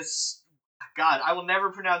Katsamitidis. God, I will never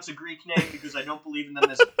pronounce a Greek name because I don't believe in them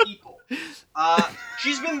as people.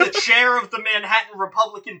 She's been the chair of the Manhattan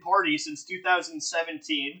Republican Party since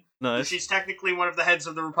 2017. Nice. So she's technically one of the heads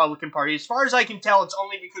of the Republican Party. As far as I can tell, it's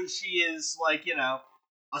only because she is, like, you know,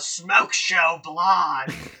 a smoke show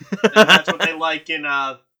blonde. And that's what they like in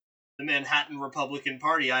the Manhattan Republican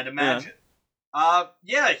Party, I'd imagine.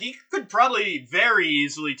 Yeah, he could probably very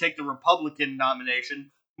easily take the Republican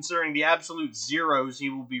nomination, considering the absolute zeros he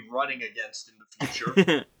will be running against in the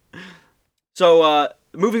future. So,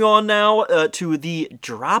 moving on now to the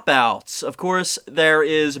dropouts. Of course, there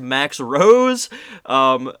is Max Rose.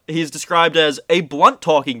 He's described as a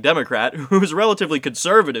blunt-talking Democrat who is relatively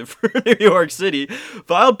conservative for New York City,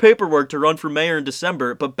 filed paperwork to run for mayor in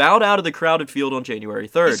December, but bowed out of the crowded field on January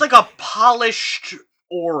 3rd. He's like a polished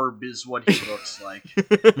orb is what he looks like.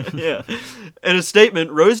 Yeah. In a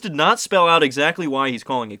statement, Rose did not spell out exactly why he's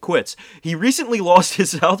calling it quits. He recently lost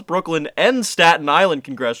his South Brooklyn and Staten Island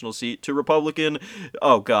congressional seat to Republican,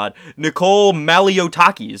 Nicole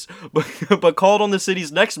Maliotakis, but called on the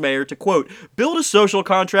city's next mayor to, quote, build a social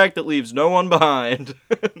contract that leaves no one behind.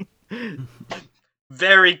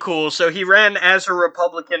 Very cool. So he ran as a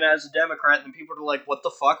Republican, as a Democrat, and then people were like, what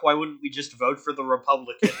the fuck? Why wouldn't we just vote for the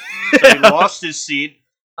Republican? So he lost his seat.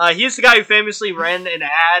 He's the guy who famously ran an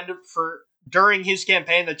ad during his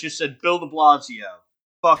campaign that just said, Bill de Blasio,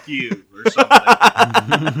 fuck you, or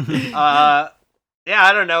something. Yeah,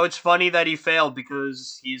 I don't know. It's funny that he failed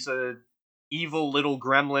because he's a evil little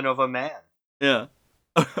gremlin of a man. Yeah.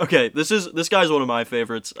 Okay, this guy's one of my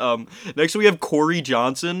favorites. Next we have Corey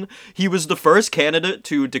Johnson. He was the first candidate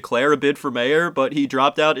to declare a bid for mayor, but he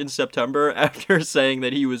dropped out in September after saying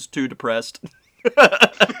that he was too depressed. This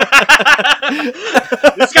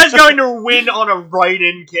guy's going to win on a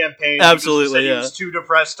write-in campaign. Absolutely, He was too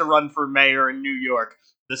depressed to run for mayor in New York,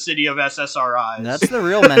 the city of SSRIs. That's the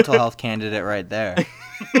real mental health candidate right there.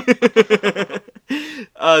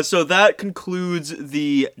 So that concludes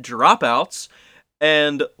the dropouts.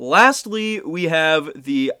 And lastly, we have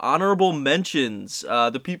the honorable mentions.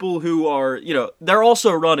 The people who are, they're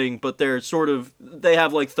also running, but they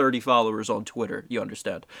have like 30 followers on Twitter, you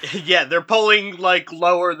understand. Yeah, they're polling like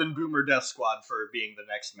lower than Boomer Death Squad for being the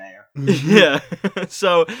next mayor. Yeah.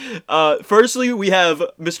 So, firstly, we have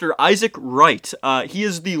Mr. Isaac Wright. He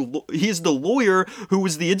is the lawyer who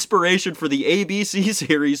was the inspiration for the ABC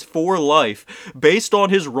series For Life, based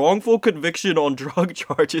on his wrongful conviction on drug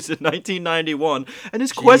charges in 1991 and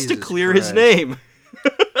his quest to clear his name.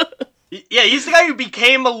 Yeah, he's the guy who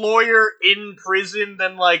became a lawyer in prison,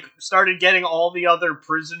 then like started getting all the other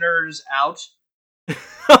prisoners out.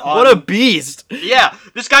 What a beast! Yeah,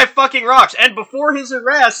 this guy fucking rocks. And before his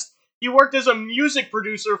arrest, he worked as a music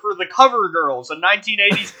producer for the Cover Girls, a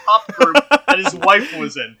 1980s pop group that his wife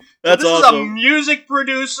was in. That's this awesome. is a music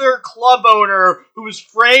producer, club owner, who was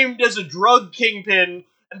framed as a drug kingpin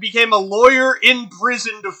and became a lawyer in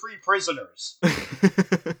prison to free prisoners.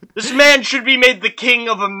 This man should be made the king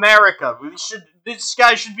of America. This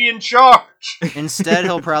guy should be in charge. Instead,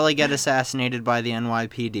 he'll probably get assassinated by the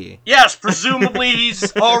NYPD. Yes, presumably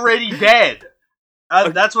he's already dead.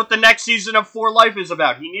 That's what the next season of For Life is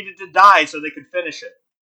about. He needed to die so they could finish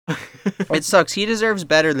it. It sucks. He deserves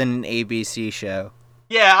better than an ABC show.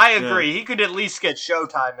 Yeah, I agree. Yeah. He could at least get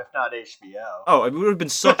Showtime, if not HBO. Oh, it would have been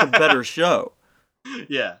such a better show.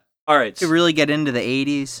 Yeah. All right. To really get into the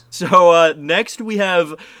 80s. So next we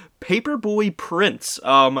have Paperboy Prince,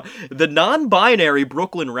 the non-binary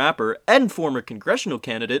Brooklyn rapper and former congressional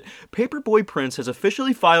candidate. Paperboy Prince has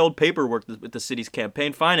officially filed paperwork with the city's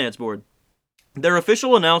campaign finance board. Their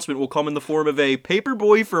official announcement will come in the form of a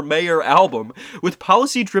Paperboy for Mayor album with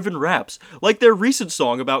policy-driven raps, like their recent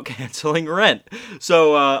song about canceling rent.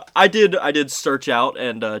 So I did search out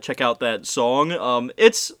and check out that song.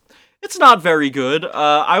 It's not very good.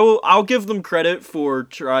 I'll give them credit for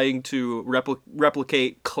trying to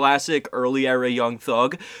replicate classic early era Young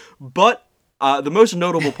Thug, but the most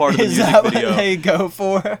notable part of the music video. Is that what they go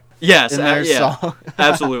for? Yes, in their song?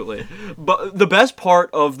 Absolutely. But the best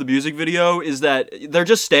part of the music video is that they're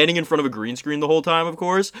just standing in front of a green screen the whole time, of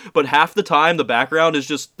course, but half the time the background is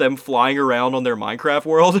just them flying around on their Minecraft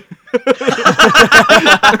world. That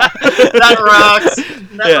rocks.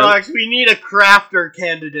 That rocks. We need a crafter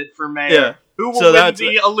candidate for mayor. Yeah. Who will win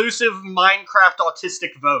the elusive Minecraft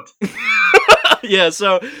autistic vote? Yeah,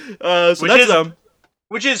 so that's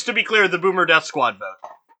which is, to be clear, the Boomer Death Squad vote.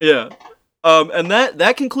 Yeah. And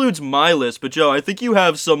that concludes my list, but Joe, I think you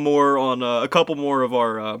have some more on a couple more of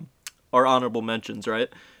our honorable mentions, right?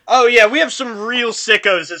 Oh yeah, we have some real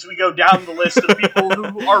sickos as we go down the list of people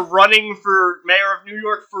who are running for mayor of New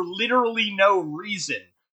York for literally no reason.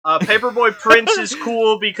 Paperboy Prince is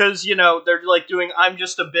cool because, they're like doing I'm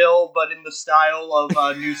Just a Bill, but in the style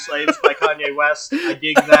of New Slaves by Kanye West. I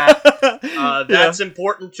dig that. That's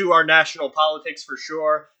important to our national politics for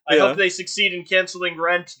sure. I hope they succeed in canceling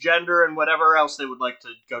rent, gender, and whatever else they would like to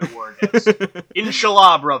go to war against.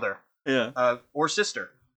 Inshallah, brother. Yeah. Or sister.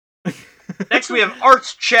 Next we have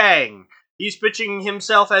Art Chang. He's pitching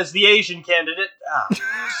himself as the Asian candidate.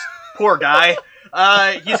 Poor guy.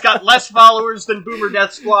 He's got less followers than Boomer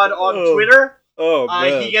Death Squad on Twitter. Oh,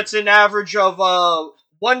 man. He gets an average of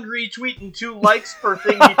 1 retweet and 2 likes per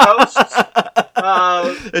thing he posts.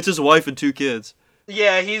 It's his wife and 2 kids.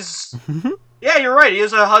 Yeah, yeah, you're right. He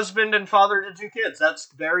is a husband and father to 2 kids.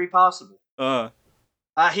 That's very possible.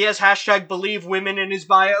 He has hashtag believe women in his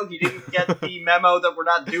bio. He didn't get the memo that we're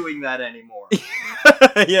not doing that anymore.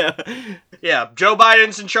 Yeah. Yeah, Joe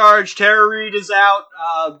Biden's in charge. Tara Reid is out,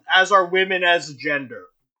 as are women as a gender.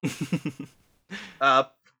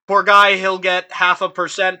 Poor guy, he'll get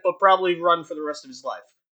 0.5%, but probably run for the rest of his life.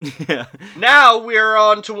 Yeah. Now we're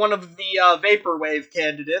on to one of the Vaporwave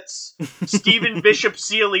candidates, Stephen Bishop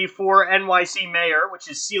Seeley for NYC Mayor, which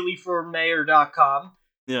is SeeleyForMayor.com.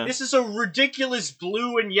 Yeah. This is a ridiculous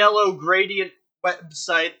blue and yellow gradient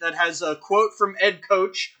website that has a quote from Ed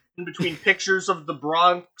Koch in between pictures of the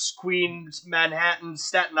Bronx, Queens, Manhattan,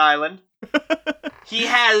 Staten Island. He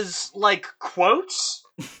has, quotes?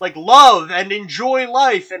 Like, love and enjoy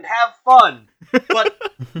life and have fun. But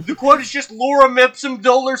the quote is just Lorem ipsum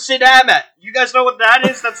dolor sid amet. You guys know what that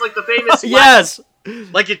is? That's like the famous Yes!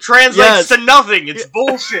 Latin. It translates to nothing. It's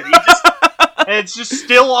bullshit. And it's just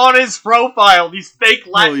still on his profile, these fake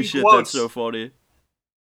Latin Holy shit, quotes. That's so funny.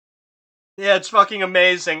 Yeah, it's fucking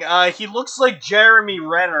amazing. He looks like Jeremy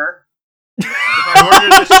Renner. If I were to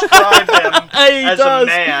describe him as a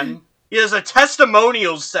man. He has a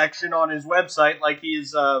testimonials section on his website, like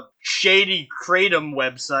he's a shady Kratom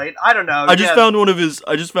website. I don't know. I just found one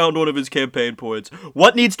of his campaign points.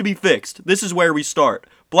 What needs to be fixed? This is where we start.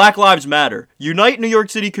 Black Lives Matter. Unite New York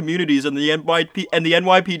City communities and the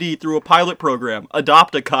NYPD through a pilot program.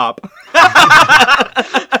 Adopt a cop.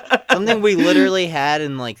 Something we literally had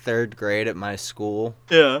in like 3rd grade at my school.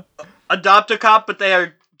 Yeah. Adopt a cop, but they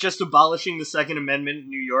are just abolishing the Second Amendment in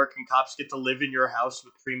New York, and cops get to live in your house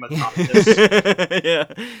with prima copness. Yeah.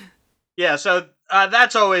 Yeah, so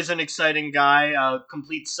that's always an exciting guy, a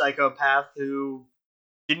complete psychopath who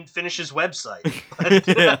didn't finish his website.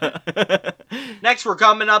 Next, we're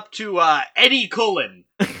coming up to Eddie Cullen.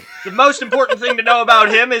 The most important thing to know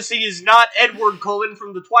about him is he is not Edward Cullen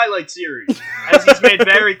from the Twilight series, as he's made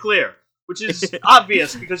very clear. Which is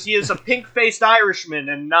obvious, because he is a pink-faced Irishman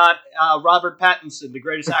and not Robert Pattinson, the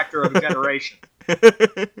greatest actor of a generation.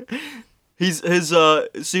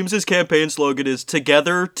 Seems his campaign slogan is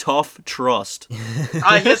 "Together, Tough, Trust." He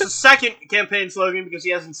has a second campaign slogan, because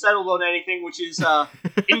he hasn't settled on anything, which is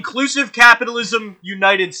Inclusive Capitalism,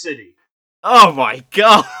 United City. Oh my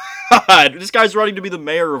god! This guy's running to be the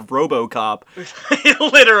mayor of RoboCop.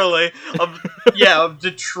 Literally. Of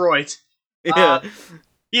Detroit. Yeah.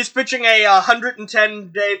 He's pitching a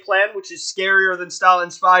 110-day plan, which is scarier than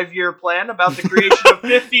Stalin's 5-year plan, about the creation of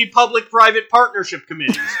 50 public-private partnership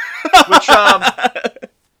committees. Which,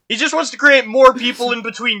 he just wants to create more people in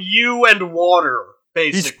between you and water,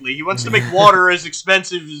 basically. He wants to make water as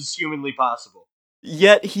expensive as humanly possible.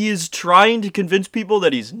 Yet he is trying to convince people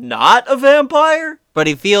that he's not a vampire? But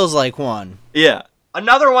he feels like one. Yeah.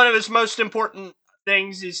 Another one of his most important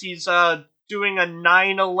things is he's doing a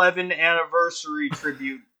 9/11 anniversary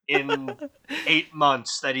tribute in 8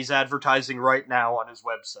 months that he's advertising right now on his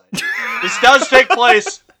website. This does take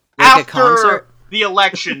place after the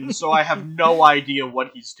election, so I have no idea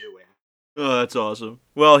what he's doing. Oh, that's awesome.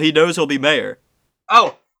 Well, he knows he'll be mayor.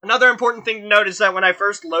 Oh, another important thing to note is that when I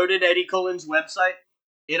first loaded Eddie Cullen's website,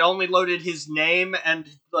 it only loaded his name and,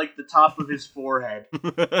 like, the top of his forehead.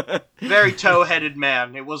 Very toe-headed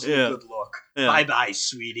man. It wasn't a good look. Yeah. Bye-bye,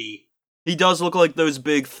 sweetie. He does look like those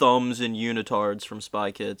big thumbs in unitards from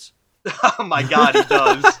Spy Kids. Oh my god, he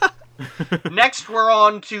does. Next, we're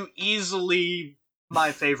on to easily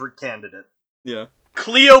my favorite candidate. Yeah.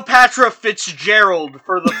 Cleopatra Fitzgerald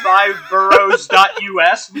for the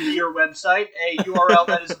 5boroughs.us would be your website, a URL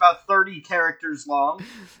that is about 30 characters long.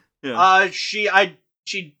 Yeah. She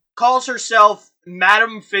calls herself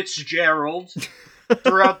Madam Fitzgerald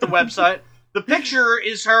throughout the website. The picture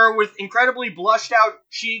is her with incredibly blushed out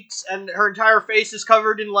cheeks, and her entire face is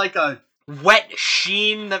covered in like a wet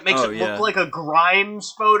sheen that makes it look like a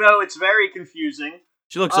Grimes photo. It's very confusing.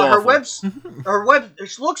 She looks awful.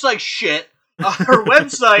 She looks like shit. Her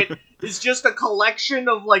website is just a collection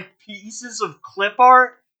of like pieces of clip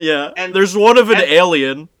art. Yeah, and there's one of an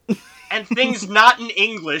alien. And things not in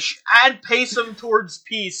English. Ad pacem towards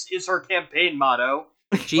peace is her campaign motto.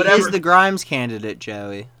 She is the Grimes candidate,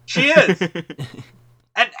 Joey. She is.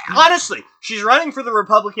 And honestly, she's running for the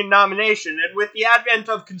Republican nomination, and with the advent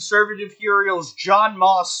of conservative heroes John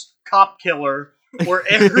Moss, Cop Killer, or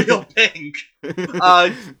Ariel Pink,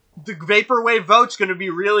 the Vaporwave vote's going to be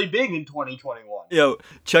really big in 2021. Yo,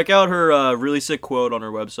 check out her really sick quote on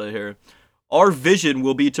her website here. Our vision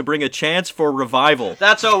will be to bring a chance for revival.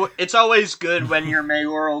 It's always good when your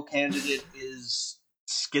mayoral candidate is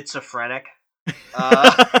schizophrenic.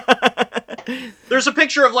 There's a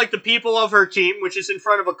picture of like the people of her team, which is in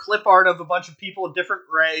front of a clip art of a bunch of people of different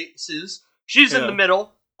races. She's in the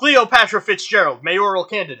middle. Cleopatra Fitzgerald, mayoral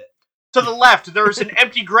candidate. To the left, there is an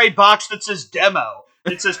empty gray box that says demo.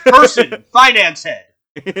 It says person, finance head.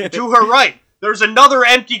 To her right, there's another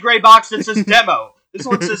empty gray box that says demo. This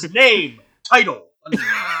one says name, title.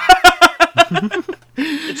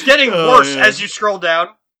 It's getting worse as you scroll down.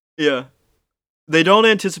 Yeah. They don't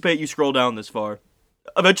anticipate you scroll down this far.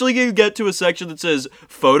 Eventually you get to a section that says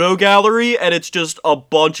photo gallery, and it's just a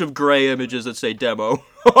bunch of gray images that say demo.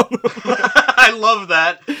 I love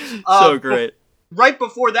that. So great. Right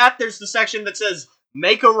before that, there's the section that says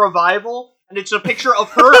make a revival, and it's a picture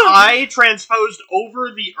of her eye transposed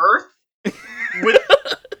over the earth with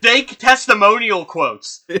fake testimonial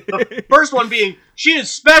quotes. The first one being, she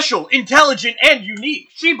is special, intelligent, and unique.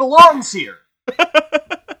 She belongs here.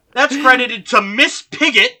 That's credited to Miss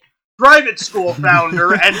Pigott, private school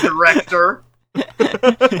founder and director.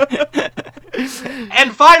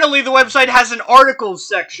 And finally, the website has an articles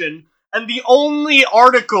section, and the only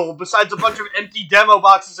article, besides a bunch of empty demo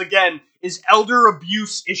boxes again, is elder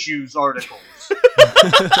abuse issues articles.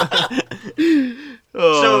 Oh,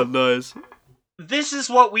 so, nice. This is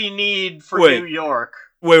what we need for New York.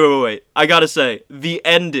 Wait. I gotta say, the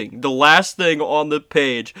ending, the last thing on the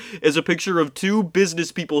page, is a picture of two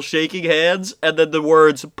business people shaking hands, and then the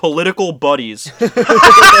words, political buddies.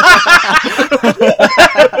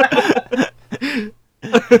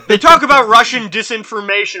 They talk about Russian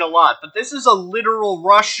disinformation a lot, but this is a literal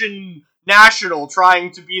Russian national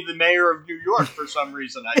trying to be the mayor of New York for some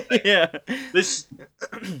reason, I think. Yeah. This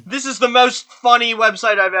is the most funny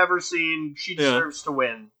website I've ever seen. She deserves to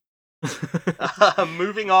win.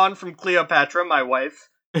 Moving on from Cleopatra, my wife.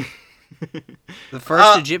 The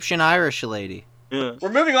first Egyptian-Irish lady. Yeah. We're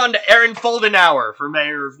moving on to Aaron Foldenauer for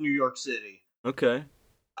mayor of New York City. Okay.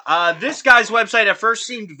 This guy's website at first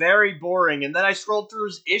seemed very boring, and then I scrolled through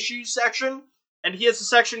his issues section, and he has a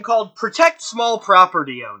section called Protect Small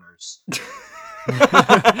Property Owners.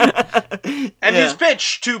 And his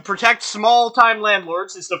pitch to protect small-time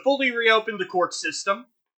landlords is to fully reopen the court system,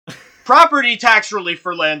 property tax relief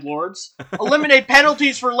for landlords, eliminate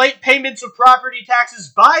penalties for late payments of property taxes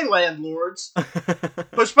by landlords,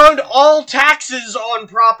 postpone all taxes on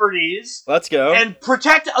properties, Let's go. and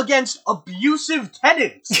protect against abusive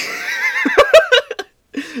tenants.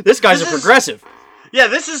 This guy's a progressive. Yeah,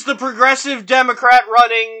 this is the progressive Democrat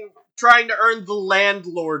running, trying to earn the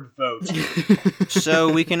landlord vote.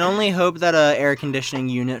 So we can only hope that a air conditioning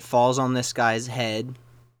unit falls on this guy's head.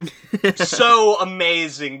 So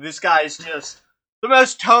amazing. This guy's just the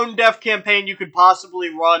most tone-deaf campaign you could possibly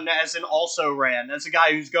run as an also-ran, as a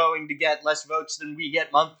guy who's going to get less votes than we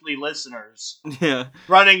get monthly listeners. Yeah.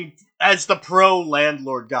 Running as the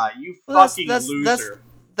pro-landlord guy. You fucking loser.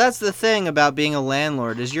 That's the thing about being a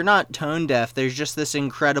landlord, is you're not tone deaf. There's just this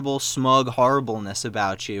incredible smug horribleness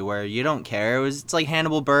about you where you don't care. It's like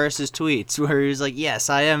Hannibal Buress's tweets where he's like, yes,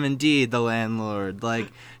 I am indeed the landlord. Like,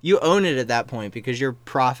 you own it at that point because you're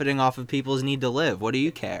profiting off of people's need to live. What do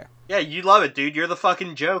you care? Yeah, you love it, dude. You're the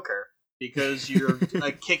fucking Joker. Because you're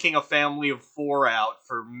kicking a family of 4 out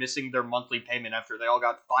for missing their monthly payment after they all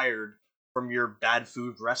got fired from your bad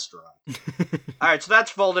food restaurant. Alright, so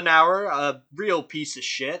that's Foldenauer, a real piece of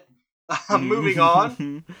shit. Moving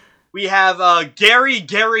on, we have Gary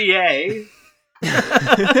Garrier.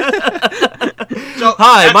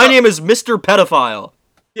 Hi, my name is Mr. Pedophile.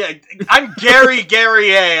 Yeah, I'm Gary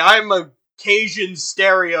Garrier. I'm a Cajun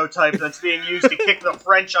stereotype that's being used to kick the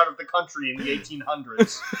French out of the country in the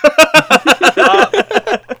 1800s.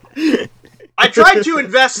 I tried to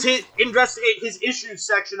investigate his issues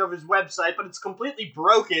section of his website, but it's completely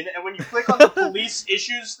broken, and when you click on the police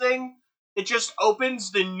issues thing, it just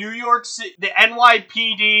opens the the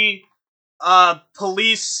NYPD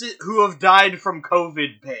police who have died from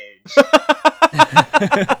COVID page.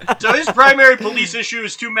 So his primary police issue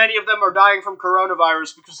is too many of them are dying from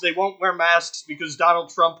coronavirus because they won't wear masks because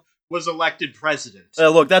Donald Trump was elected president.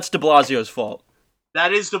 Look, that's de Blasio's fault.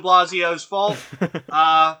 That is de Blasio's fault.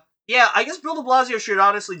 Yeah, I guess Bill de Blasio should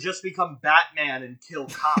honestly just become Batman and kill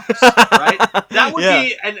cops, right? That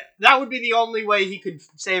would be the only way he could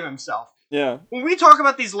save himself. Yeah. When we talk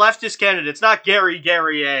about these leftist candidates, not Gary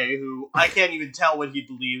Garrier, who I can't even tell what he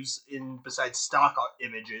believes in besides stock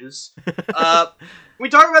images. We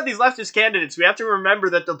talk about these leftist candidates, we have to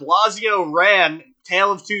remember that de Blasio ran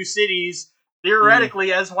Tale of Two Cities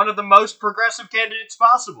theoretically as one of the most progressive candidates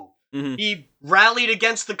possible. Mm-hmm. He rallied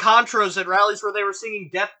against the Contras at rallies where they were singing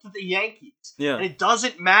Death to the Yankees. Yeah. And it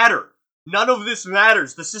doesn't matter. None of this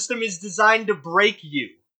matters. The system is designed to break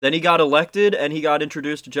you. Then he got elected, and he got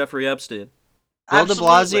introduced to Jeffrey Epstein. Bill de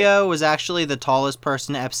Blasio was actually the tallest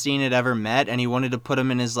person Epstein had ever met, and he wanted to put him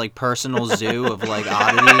in his, like, personal zoo of, like,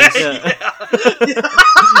 oddities. Yeah.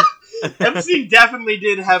 Epstein definitely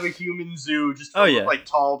did have a human zoo just full of, like,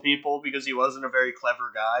 tall people because he wasn't a very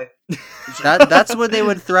clever guy. That's what they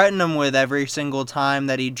would threaten him with every single time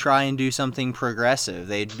that he'd try and do something progressive.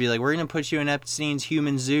 They'd be like, we're going to put you in Epstein's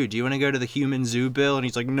human zoo. Do you want to go to the human zoo, Bill? And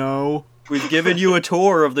he's like, no. We've given you a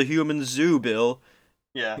tour of the human zoo, Bill.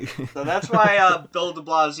 Yeah, so that's why Bill de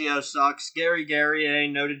Blasio sucks. Gary Garrier,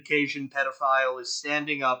 noted Cajun pedophile, is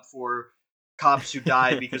standing up for cops who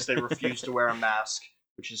die because they refuse to wear a mask,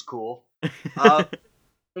 which is cool.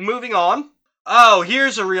 Moving on. Oh,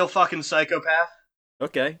 here's a real fucking psychopath.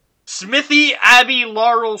 Okay. Smithy Abby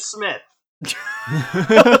Laurel Smith.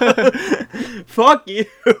 Fuck you.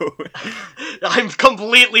 I'm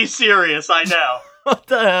completely serious, I know. What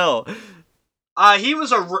the hell? He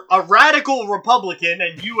was a radical Republican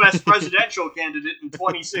and U.S. presidential candidate in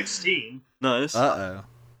 2016. Nice. Uh-oh.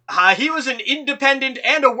 He was an independent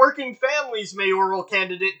and a working families mayoral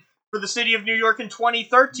candidate for the city of New York in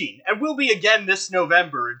 2013, and will be again this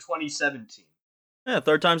November in 2017. Yeah,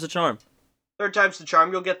 third time's the charm. Third time's the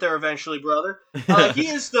charm. You'll get there eventually, brother. He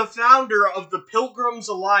is the founder of the Pilgrims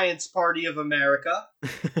Alliance Party of America,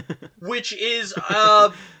 which is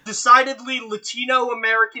a decidedly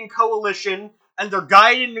Latino-American coalition, and their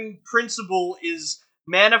guiding principle is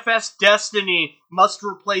manifest destiny must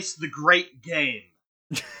replace the Great Game.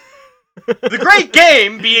 The Great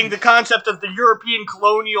Game being the concept of the European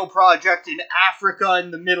colonial project in Africa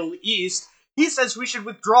and the Middle East. He says we should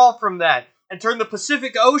withdraw from that and turn the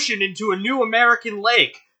Pacific Ocean into a new American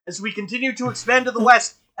lake as we continue to expand to the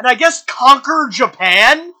west, and I guess conquer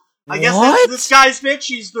Japan? I guess that's this guy's pitch.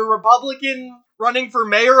 He's the Republican running for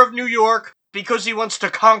mayor of New York because he wants to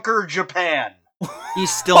conquer Japan.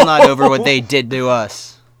 He's still not over what they did to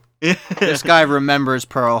us. This guy remembers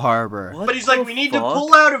Pearl Harbor. But he's like, we need to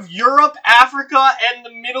pull out of Europe, Africa, and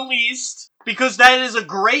the Middle East because that is a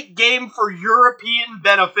great game for European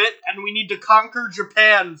benefit, and we need to conquer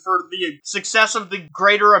Japan for the success of the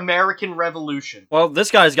greater American Revolution. Well, this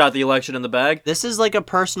guy's got the election in the bag. This is like a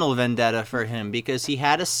personal vendetta for him because he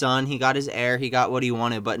had a son, he got his heir, he got what he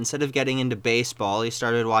wanted, but instead of getting into baseball, he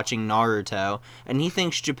started watching Naruto, and he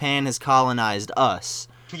thinks Japan has colonized us.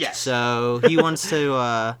 Yes. So he wants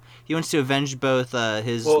to avenge both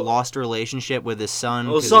his lost relationship with his son.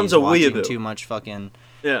 Well, his son's a watching weeaboo. Too much fucking.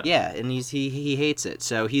 Yeah, and he hates it.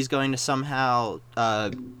 So he's going to somehow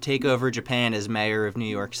take over Japan as mayor of New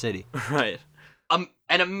York City. Right. An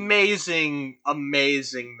amazing,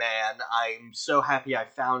 amazing man. I'm so happy I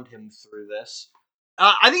found him through this.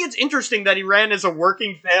 I think it's interesting that he ran as a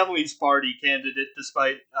Working Families Party candidate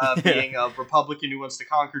despite being a Republican who wants to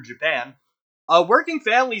conquer Japan. Working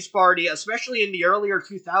Families Party, especially in the earlier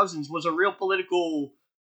 2000s, was a real political,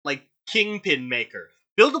 kingpin maker.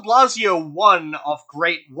 Bill de Blasio won off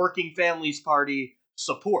great Working Families Party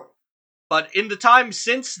support. But in the time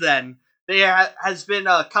since then, there has been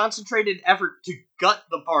a concentrated effort to gut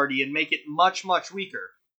the party and make it much, much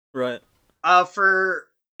weaker. Right. For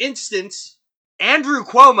instance, Andrew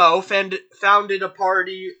Cuomo founded a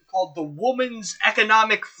party called the Woman's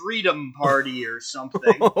Economic Freedom Party or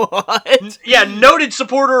something. What? Yeah, noted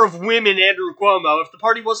supporter of women, Andrew Cuomo. If the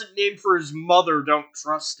party wasn't named for his mother, don't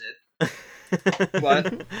trust it.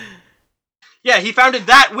 But yeah, he founded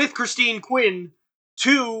that with Christine Quinn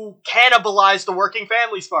to cannibalize the Working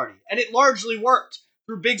Families Party. And it largely worked.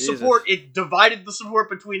 Through big support, it divided the support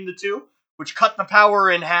between the two, which cut the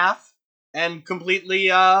power in half, and completely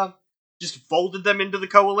just folded them into the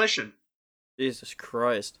coalition. Jesus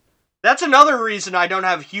Christ. That's another reason I don't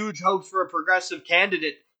have huge hopes for a progressive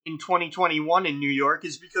candidate in 2021 in New York,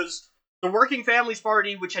 is because the Working Families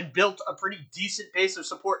Party, which had built a pretty decent base of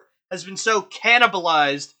support, has been so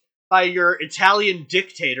cannibalized by your Italian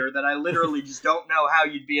dictator that I literally just don't know how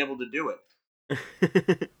you'd be able to do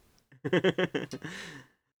it.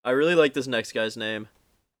 I really like this next guy's name.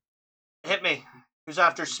 Hit me. Who's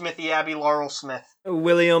after Smithy Abbey Laurel Smith?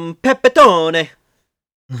 William Pepitone.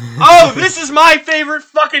 Oh, this is my favorite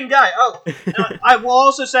fucking guy. Oh, I will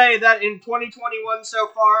also say that in 2021 so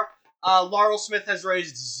far, Laurel Smith has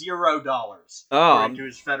raised $0 to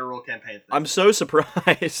his federal campaign thing. I'm so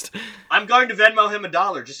surprised. I'm going to Venmo him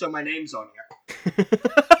 $1 just so my name's on here.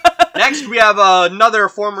 Next, we have another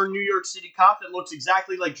former New York City cop that looks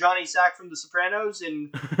exactly like Johnny Sack from The Sopranos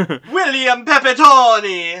in William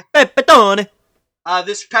Pepitone. Pepitone.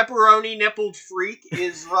 This pepperoni-nippled freak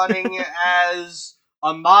is running as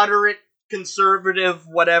a moderate, conservative,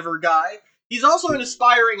 whatever guy. He's also an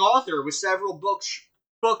aspiring author with several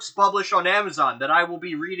books published on Amazon that I will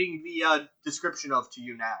be reading the description of to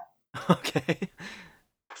you now. Okay.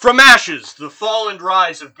 From Ashes, The Fall and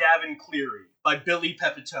Rise of Gavin Cleary by Billy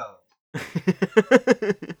Pepitone.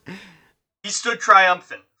 He stood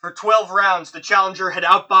triumphant. For 12 rounds, the challenger had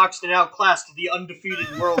outboxed and outclassed the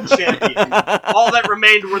undefeated world champion. All that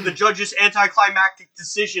remained were the judges' anticlimactic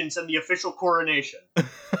decisions and the official coronation.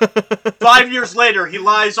 5 years later, he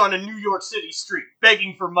lies on a New York City street,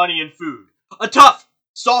 begging for money and food. A tough,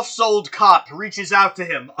 soft-souled cop reaches out to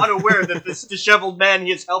him, unaware that this disheveled man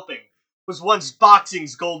he is helping was once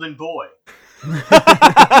boxing's golden boy.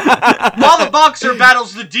 While the boxer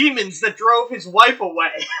battles the demons that drove his wife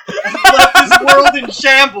away and left his world in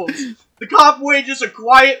shambles, the cop wages a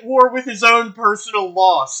quiet war with his own personal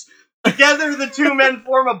loss. Together, the two men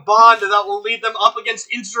form a bond that will lead them up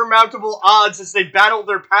against insurmountable odds as they battle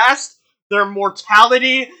their past, their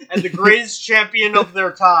mortality, and the greatest champion of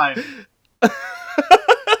their time.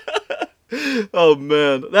 Oh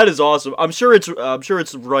man, that is awesome. I'm sure it's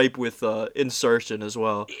ripe with insertion as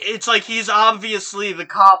well. It's like he's obviously the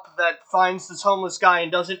cop that finds this homeless guy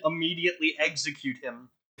and doesn't immediately execute him,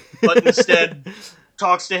 but instead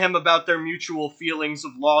talks to him about their mutual feelings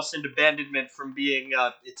of loss and abandonment from being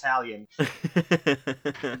Italian.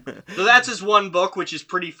 So that's his one book, which is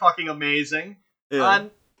pretty fucking amazing. Yeah.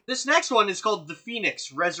 This next one is called The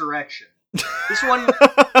Phoenix Resurrection. This one...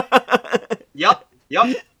 Yep.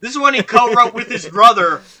 This is one he co-wrote with his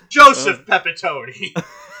brother, Joseph Pepitone.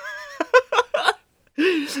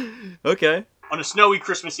 Okay. On a snowy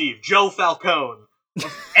Christmas Eve, Joe Falcone,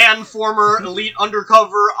 and former elite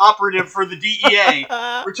undercover operative for the DEA,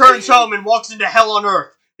 returns home and walks into hell on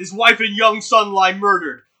earth. His wife and young son lie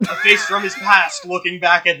murdered, a face from his past looking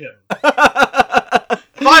back at him.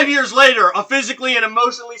 5 years later, a physically and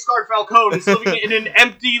emotionally scarred Falcone is living in an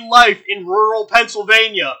empty life in rural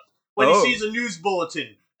Pennsylvania when he sees a news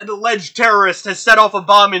bulletin. An alleged terrorist has set off a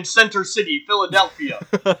bomb in Center City, Philadelphia.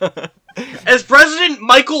 As President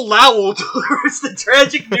Michael Lowell delivers the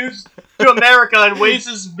tragic news to America and weighs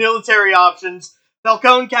his military options,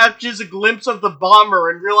 Falcone catches a glimpse of the bomber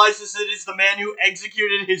and realizes it is the man who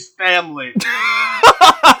executed his family.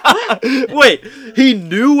 Wait, he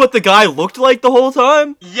knew what the guy looked like the whole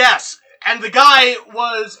time? Yes, and the guy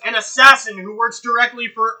was an assassin who works directly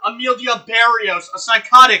for Amelia Barrios, a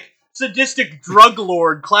psychotic, sadistic drug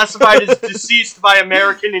lord classified as deceased by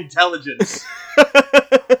American intelligence.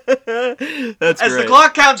 That's As great. the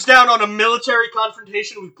clock counts down on a military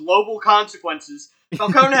confrontation with global consequences,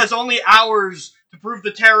 Falcone has only hours to prove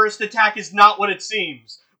the terrorist attack is not what it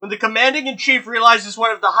seems. When the commanding-in-chief realizes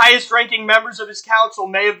one of the highest-ranking members of his council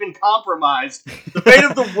may have been compromised, the fate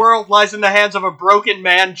of the world lies in the hands of a broken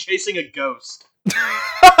man chasing a ghost.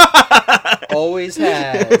 Always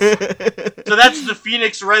has. So that's the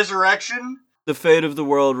Phoenix Resurrection? The fate of the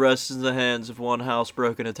world rests in the hands of one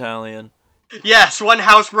housebroken Italian. Yes, one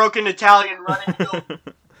housebroken Italian running to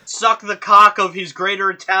suck the cock of his greater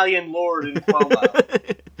Italian lord in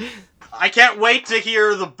Cuomo. I can't wait to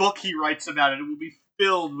hear the book he writes about it. It will be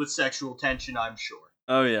filled with sexual tension, I'm sure.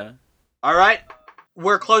 Oh, yeah. Alright,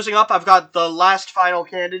 we're closing up. I've got the last final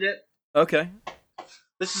candidate. Okay.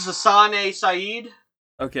 This is Hassan A. Saeed.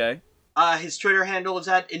 Okay. His Twitter handle is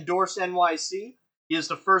at EndorseNYC. He is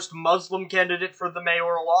the first Muslim candidate for the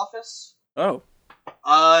mayoral office. Oh.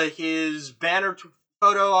 His banner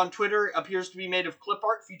photo on Twitter appears to be made of clip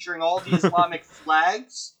art featuring all the Islamic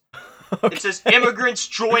flags. Okay. It says, immigrants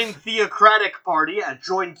join Theocratic Party at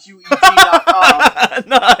joinqet.com.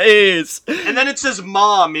 Nice! And then it says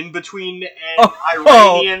mom in between an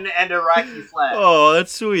Iranian and Iraqi flag. Oh,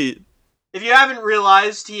 that's sweet. If you haven't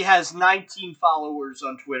realized, he has 19 followers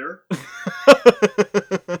on Twitter.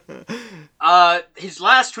 His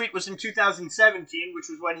last tweet was in 2017, which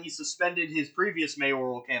was when he suspended his previous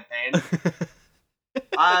mayoral campaign.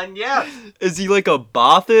 And yeah. Is he like a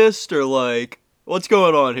Baathist or like what's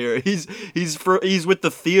going on here? He's with the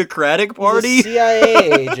Theocratic Party? He's a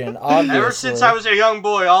CIA agent, obviously. Ever since I was a young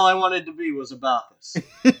boy, all I wanted to be was a Baathist.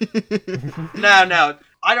 No,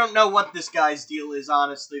 I don't know what this guy's deal is,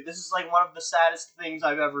 honestly. This is like one of the saddest things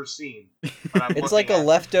I've ever seen. It's like a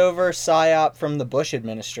leftover psyop from the Bush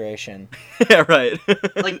administration. Yeah, right.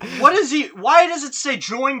 Like, what is he? Why does it say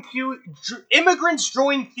immigrants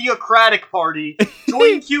join Theocratic Party,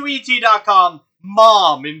 join QET.com,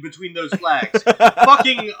 mom in between those flags?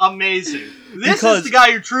 Fucking amazing. This is the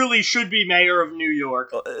guy who truly should be mayor of New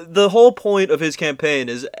York. The whole point of his campaign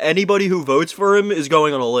is anybody who votes for him is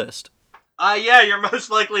going on a list. Yeah, you're most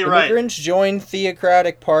likely right. Immigrants join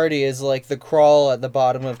Theocratic Party is like the crawl at the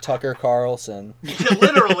bottom of Tucker Carlson.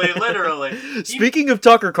 Literally. Speaking of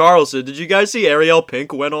Tucker Carlson, did you guys see Ariel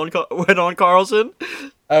Pink went on Carlson?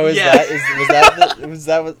 Oh, was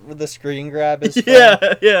that what the screen grab is from?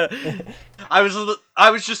 Yeah. I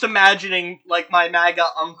was just imagining like my MAGA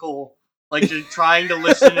uncle like just trying to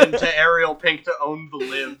listen to Ariel Pink to own the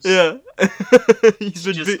libs. Yeah.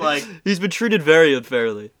 He's been treated very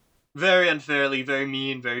unfairly. Very unfairly, very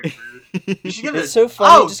mean, very rude. It's so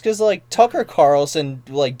funny just because like Tucker Carlson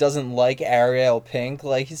like doesn't like Ariel Pink.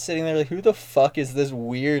 Like he's sitting there like, who the fuck is this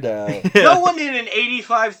weirdo? No one in an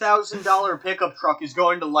 $85,000 pickup truck is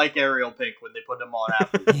going to like Ariel Pink when they put him on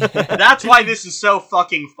after. Yeah. That's why this is so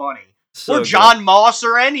fucking funny. Or John Moss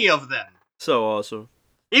or any of them. So awesome.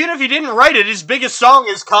 Even if he didn't write it, his biggest song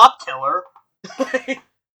is Cop Killer.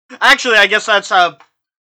 Actually, I guess that's 50%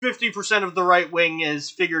 of the right wing has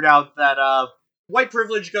figured out that white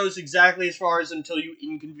privilege goes exactly as far as until you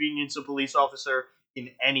inconvenience a police officer in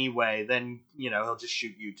any way. Then, he'll just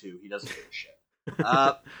shoot you too. He doesn't give a shit.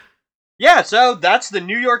 Yeah, so that's the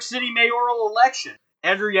New York City mayoral election.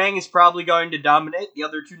 Andrew Yang is probably going to dominate. The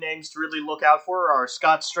other two names to really look out for are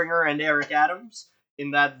Scott Stringer and Eric Adams, in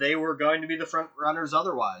that they were going to be the front runners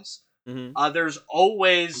otherwise. There's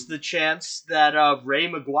always the chance that Ray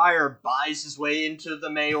McGuire buys his way into the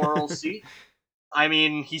mayoral seat. I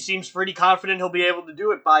mean, he seems pretty confident he'll be able to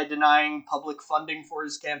do it by denying public funding for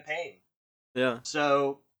his campaign. Yeah.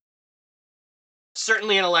 So,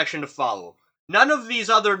 certainly an election to follow. None of these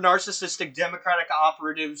other narcissistic Democratic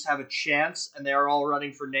operatives have a chance, and they are all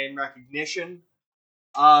running for name recognition.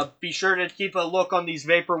 Be sure to keep a look on these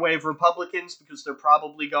Vaporwave Republicans, because they're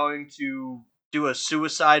probably going to do a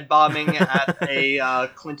suicide bombing at a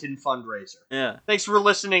Clinton fundraiser. Yeah. Thanks for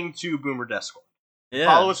listening to Boomer Death Squad. Yeah.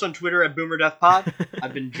 Follow us on Twitter at BoomerDeathPod.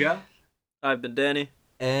 I've been Joe. I've been Danny.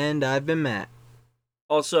 And I've been Matt.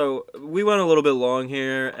 Also, we went a little bit long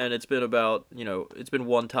here, and it's been about, it's been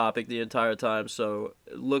one topic the entire time, so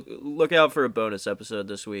look out for a bonus episode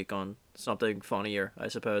this week on something funnier, I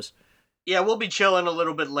suppose. Yeah, we'll be chilling a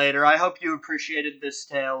little bit later. I hope you appreciated this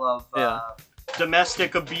tale of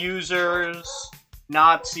domestic abusers,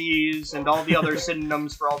 Nazis, and all the other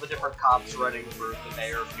synonyms for all the different cops running for the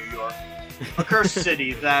mayor of New York. A cursed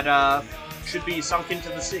city that should be sunk into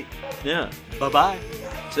the sea. Yeah. Bye-bye.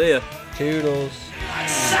 See ya. Toodles.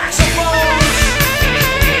 Saxophone!